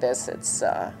something like this,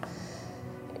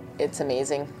 it's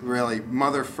amazing. Really,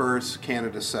 mother first,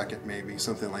 Canada second, maybe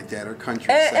something like that, or country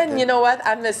second. And you know what?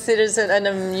 I'm a citizen, and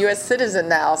I'm a U.S. citizen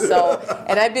now. So,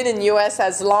 and I've been in U.S.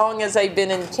 as long as I've been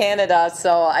in Canada.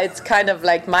 So it's kind of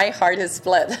like my heart is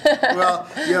split. Well,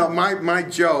 you know, my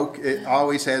joke, it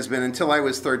always has been, until I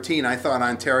was 13, I thought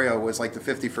Ontario was like the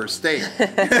 51st state.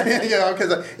 You know,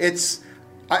 because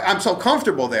I'm so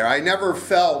comfortable there. I never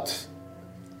felt.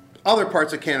 Other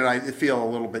parts of Canada, I feel a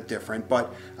little bit different,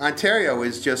 but Ontario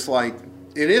is just like,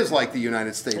 it is like the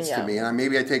United States to me, and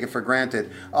maybe I take it for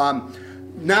granted.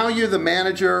 Now you're the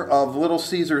manager of Little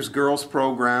Caesars girls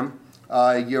program.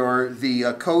 You're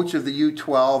the coach of the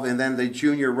U12 and then the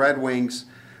junior Red Wings.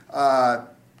 You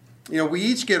know, we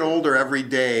each get older every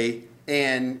day,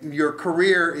 and your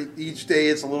career each day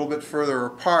is a little bit further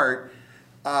apart.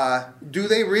 Do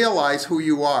they realize who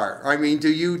you are? I mean,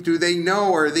 do they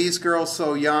know, or are these girls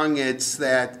so young it's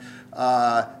that,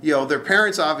 you know, their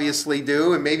parents obviously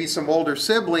do, and maybe some older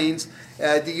siblings.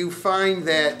 Do you find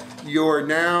that you're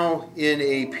now in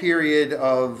a period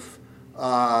of,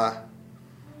 not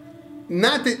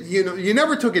that, you know, you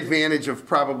never took advantage of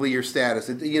probably your status.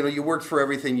 You know, you worked for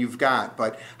everything you've got,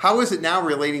 but how is it now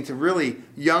relating to really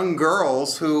young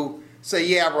girls who say,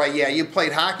 yeah, right, yeah, you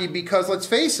played hockey, because let's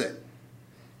face it,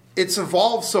 it's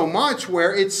evolved so much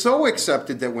where it's so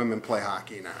accepted that women play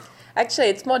hockey now. Actually,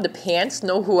 it's more the parents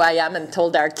know who I am and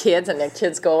told our kids, and their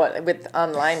kids go with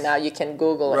online now. You can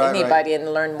Google anybody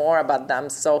and learn more about them.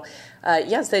 So,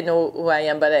 yes, they know who I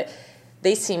am, but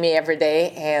they see me every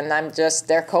day, and I'm just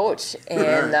their coach.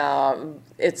 And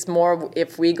it's more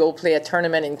if we go play a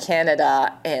tournament in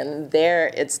Canada, and there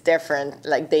it's different.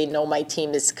 Like, they know my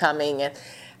team is coming, and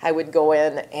I would go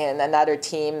in and another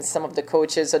team, some of the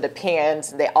coaches or the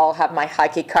parents, they all have my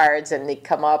hockey cards and they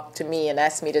come up to me and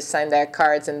ask me to sign their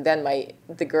cards, and then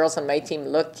the girls on my team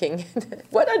looking,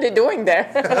 what are they doing there?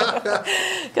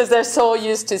 Because they're so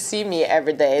used to see me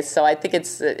every day. So I think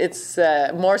it's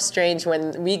more strange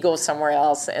when we go somewhere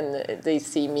else and they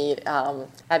see me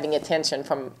having attention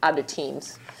from other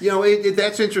teams. You know,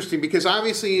 that's interesting because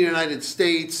obviously in the United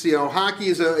States, you know, hockey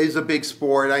is a big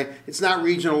sport. It's not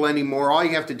regional anymore. All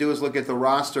you have to do is look at the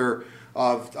roster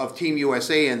of Team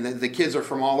USA, and the kids are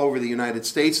from all over the United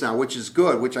States now, which is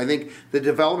good, which I think the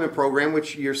development program,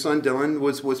 which your son Dylan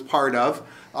was part of,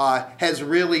 has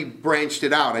really branched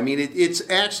it out. I mean, it's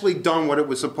actually done what it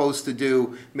was supposed to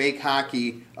do, make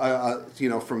hockey, you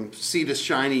know, from sea to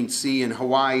shining sea in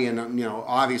Hawaii and, you know,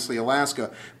 obviously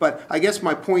Alaska. But I guess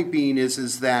my point being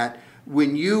is that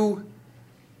when you,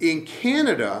 in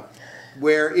Canada,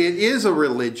 where it is a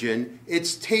religion,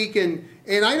 it's taken,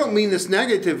 and I don't mean this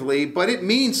negatively, but it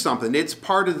means something. It's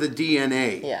part of the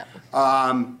DNA. Yeah.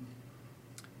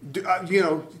 You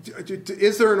know,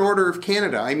 is there an Order of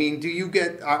Canada? I mean, do you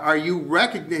get? Are you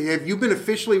recognized? Have you been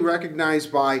officially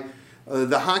recognized by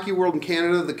the hockey world in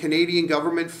Canada, the Canadian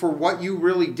government, for what you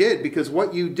really did? Because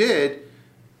what you did,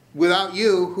 without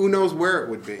you, who knows where it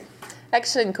would be?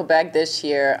 Actually, in Quebec this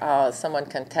year, someone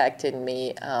contacted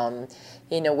me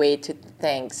in a way to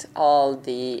thank all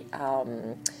the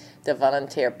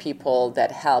volunteer people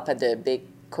that help at the big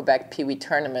Quebec Pee Wee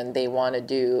tournament. They want to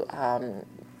do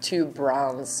 2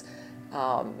 bronze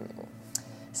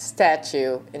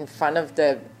statue in front of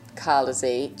the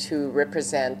Colisée to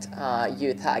represent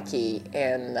youth hockey.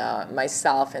 And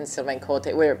myself and Sylvain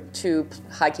Côté, we're 2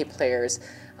 hockey players.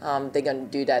 They're going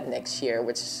to do that next year,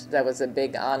 that was a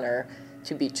big honor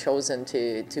to be chosen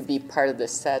to be part of the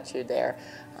statue there.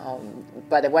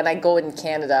 But when I go in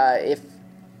Canada, if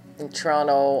in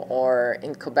Toronto or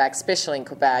in Quebec, especially in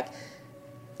Quebec,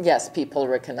 yes, people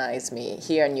recognize me.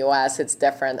 Here in U.S., it's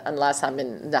different unless I'm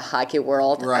in the hockey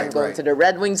world. Right, I'm going to the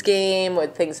Red Wings game or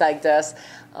things like this.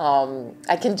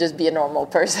 I can just be a normal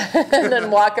person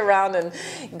and walk around and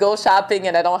go shopping,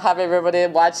 and I don't have everybody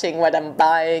watching what I'm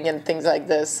buying and things like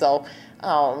this. So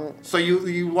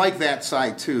you like that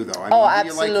side too, though? I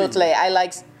mean, absolutely. I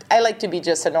like to be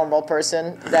just a normal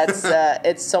person. That's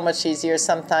it's so much easier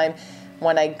sometimes.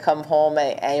 When I come home,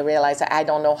 I realize I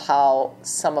don't know how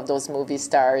some of those movie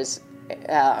stars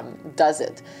does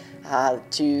it,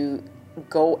 to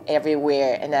go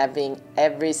everywhere and having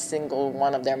every single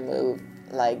one of their move,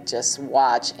 like just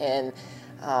watch, and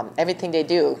everything they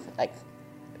do, like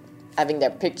having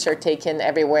their picture taken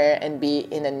everywhere and be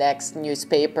in the next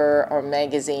newspaper or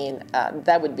magazine,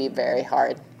 that would be very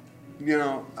hard. You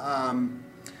know,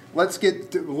 let's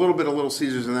get a little bit of Little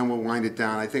Caesars and then we'll wind it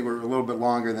down. I think we're a little bit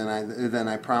longer than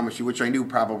I promised you, which I knew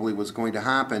probably was going to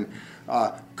happen.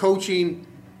 Coaching,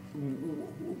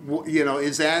 you know,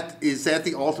 is that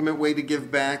the ultimate way to give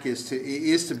back? Is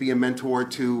to be a mentor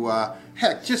to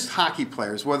heck, just hockey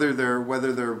players, whether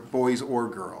they're boys or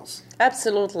girls.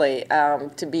 Absolutely.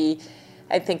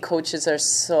 I think coaches are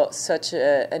such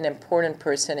an important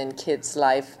person in kids'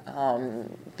 life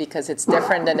because it's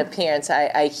different than the parents.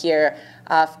 I hear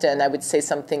often, I would say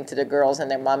something to the girls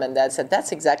and their mom and dad said,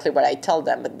 that's exactly what I tell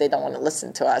them, but they don't want to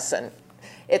listen to us. And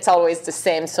it's always the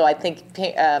same. So I think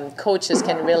coaches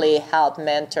can really help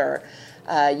mentor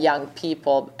young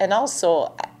people. And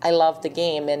also, I love the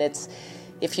game, and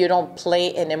if you don't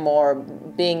play anymore,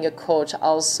 being a coach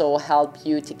also help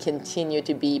you to continue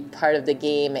to be part of the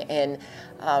game and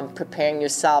preparing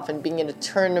yourself and being in a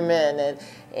tournament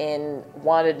and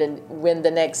wanted to win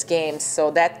the next game.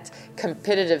 So that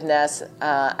competitiveness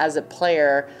as a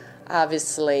player,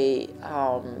 obviously,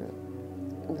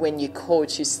 when you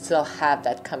coach, you still have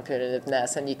that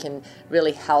competitiveness, and you can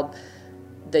really help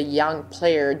the young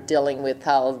player dealing with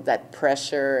all that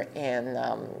pressure and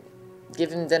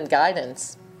giving them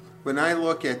guidance. When I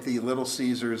look at the Little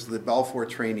Caesars, the Belfour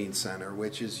Training Center,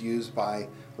 which is used by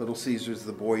Little Caesars,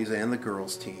 the boys and the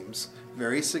girls teams,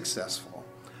 very successful.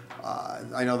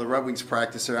 I know the Red Wings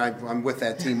practice there. I'm with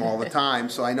that team all the time,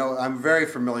 so I know I'm very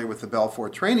familiar with the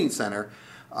Belfour Training Center.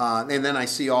 And then I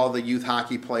see all the youth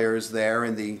hockey players there,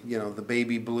 and the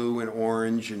baby blue and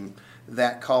orange and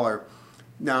that color.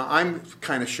 Now I'm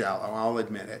kind of shallow, I'll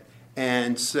admit it,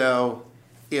 and so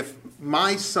if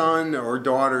my son or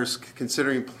daughter's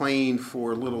considering playing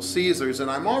for Little Caesars,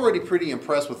 and I'm already pretty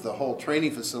impressed with the whole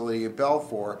training facility at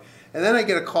Belfour, and then I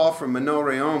get a call from Manon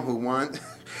Rheaume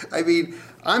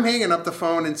I'm hanging up the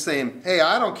phone and saying, hey,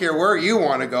 I don't care where you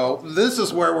want to go. This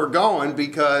is where we're going,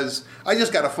 because I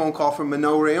just got a phone call from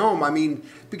Manon Rheaume. I mean,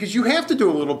 because you have to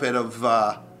do a little bit of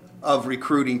of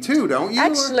recruiting too, don't you?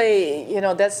 Actually,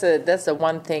 that's the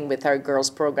one thing with our girls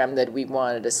program that we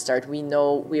wanted to start. We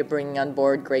know we're bringing on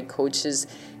board great coaches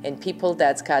and people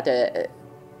that's got a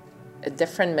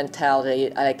different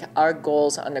mentality. Like our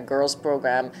goals on the girls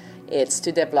program, it's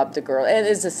to develop the girl, and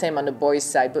it's the same on the boys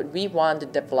side. But we want to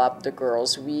develop the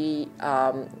girls. We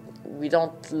don't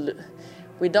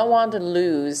want to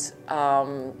lose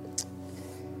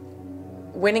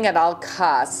winning at all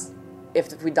costs.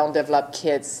 If we don't develop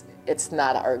kids, it's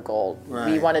not our goal.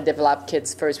 Right. We want to develop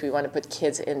kids first. We want to put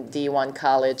kids in D1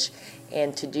 college.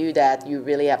 And to do that, you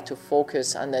really have to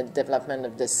focus on the development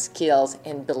of the skills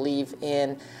and believe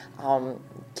in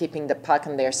keeping the puck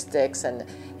on their sticks and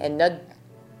not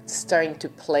starting to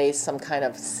play some kind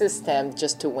of system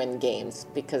just to win games.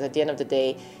 Because at the end of the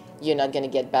day, you're not going to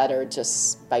get better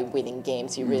just by winning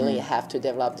games. You really have to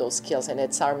develop those skills, and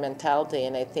it's our mentality.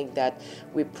 And I think that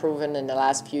we've proven in the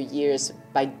last few years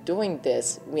by doing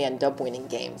this, we end up winning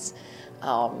games.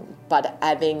 But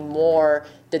having more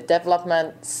the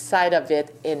development side of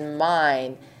it in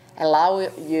mind allow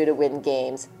you to win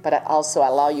games, but also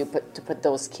allow you to put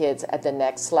those kids at the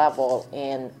next level.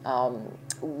 And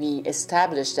we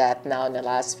established that now in the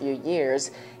last few years,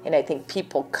 and I think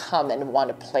people come and want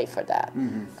to play for that.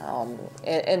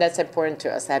 And that's important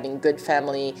to us, having good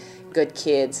family, good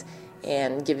kids,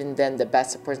 and giving them the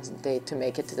best opportunity to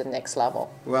make it to the next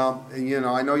level. Well,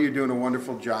 I know you're doing a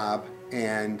wonderful job,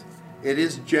 and it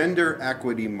is Gender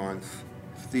Equity Month.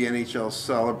 The NHL's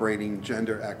celebrating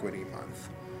Gender Equity Month.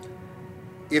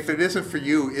 If it isn't for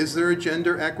you, is there a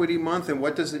Gender Equity Month, and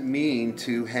what does it mean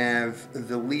to have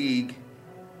the league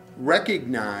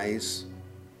recognize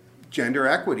gender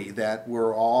equity, that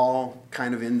we're all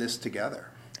kind of in this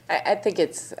together? I think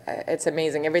it's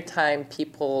amazing. Every time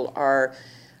people are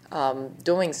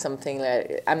doing something,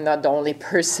 like, I'm not the only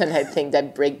person, I think,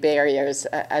 that break barriers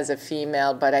as a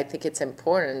female, but I think it's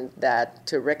important that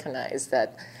to recognize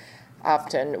that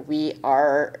often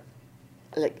we're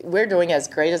doing as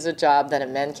great as a job that a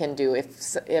man can do.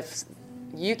 If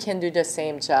you can do the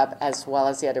same job as well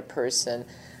as the other person,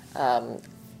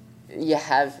 you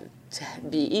have to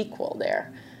be equal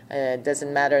there. It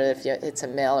doesn't matter if it's a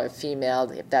male or female,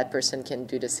 if that person can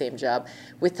do the same job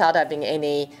without having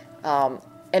any,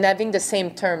 and having the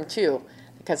same term too,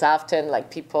 because often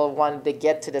people want to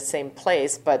get to the same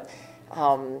place, but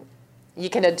you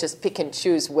cannot just pick and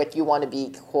choose what you want to be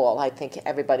equal. I think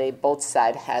everybody, both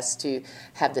sides, has to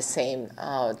have the same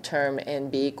term and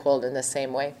be equal in the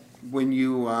same way. When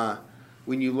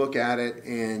you look at it,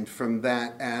 and from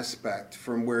that aspect,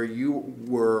 from where you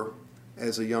were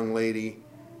as a young lady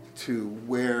to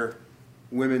where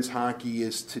women's hockey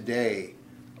is today,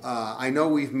 I know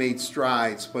we've made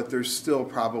strides, but there's still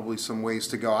probably some ways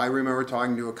to go. I remember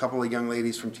talking to a couple of young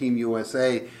ladies from Team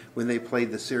USA when they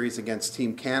played the series against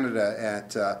Team Canada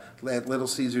at Little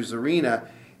Caesars Arena,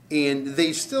 and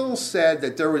they still said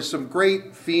that there was some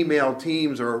great female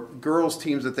teams or girls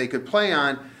teams that they could play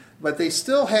on, but they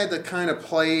still had to kind of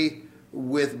play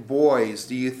with boys.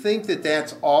 Do you think that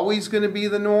that's always going to be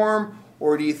the norm,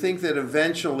 or do you think that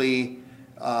eventually,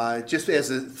 just as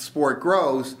the sport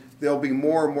grows, there'll be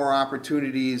more and more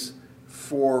opportunities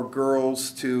for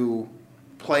girls to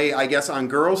play, I guess, on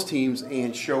girls' teams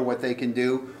and show what they can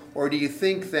do? Or do you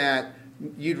think that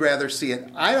you'd rather see it?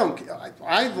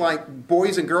 I like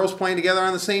boys and girls playing together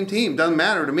on the same team. Doesn't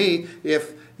matter to me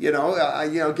if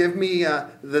give me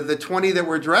the 20 that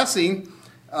we're dressing.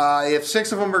 If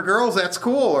 6 of them are girls, that's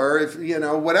cool. Or if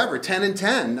whatever, 10 and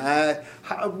 10.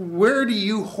 Where do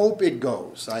you hope it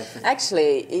goes? I think.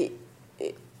 Actually,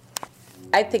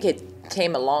 I think it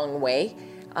came a long way.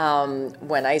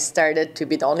 When I started to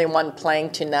be the only one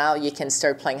playing to now, you can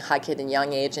start playing hockey at a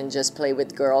young age and just play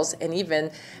with girls. And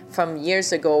even from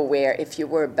years ago, where if you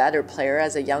were a better player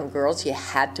as a young girl, you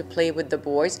had to play with the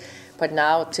boys. But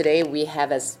now, today, we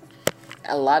have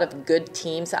a lot of good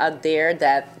teams out there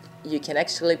that you can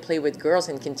actually play with girls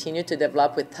and continue to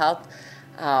develop without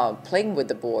playing with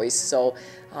the boys. So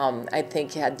I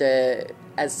think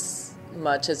as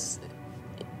much as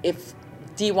if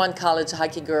D1 college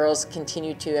hockey girls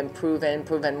continue to improve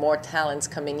and more talents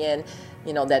coming in,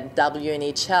 that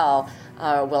WNHL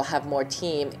will have more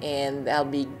team, and they'll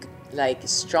be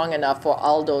strong enough for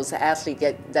all those athletes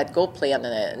that go play on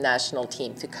the national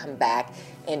team to come back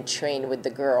and train with the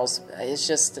girls. It's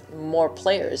just more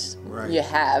players you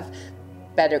have,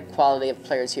 better quality of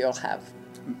players you'll have.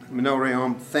 Manon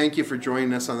Rheaume, thank you for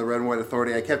joining us on the Red and White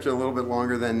Authority. I kept you a little bit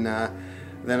longer than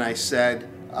I said.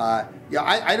 I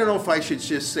don't know if I should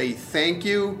just say thank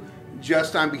you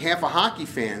just on behalf of hockey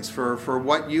fans for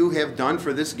what you have done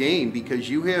for this game, because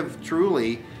you have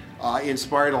truly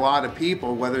inspired a lot of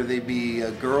people, whether they be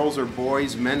girls or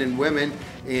boys, men and women,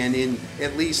 and in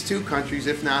at least 2 countries,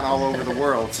 if not all over the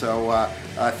world. So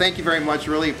thank you very much,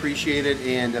 really appreciate it,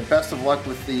 and best of luck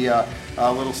with the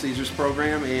Little Caesars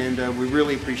program, and we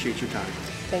really appreciate your time.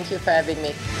 Thank you for having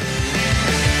me.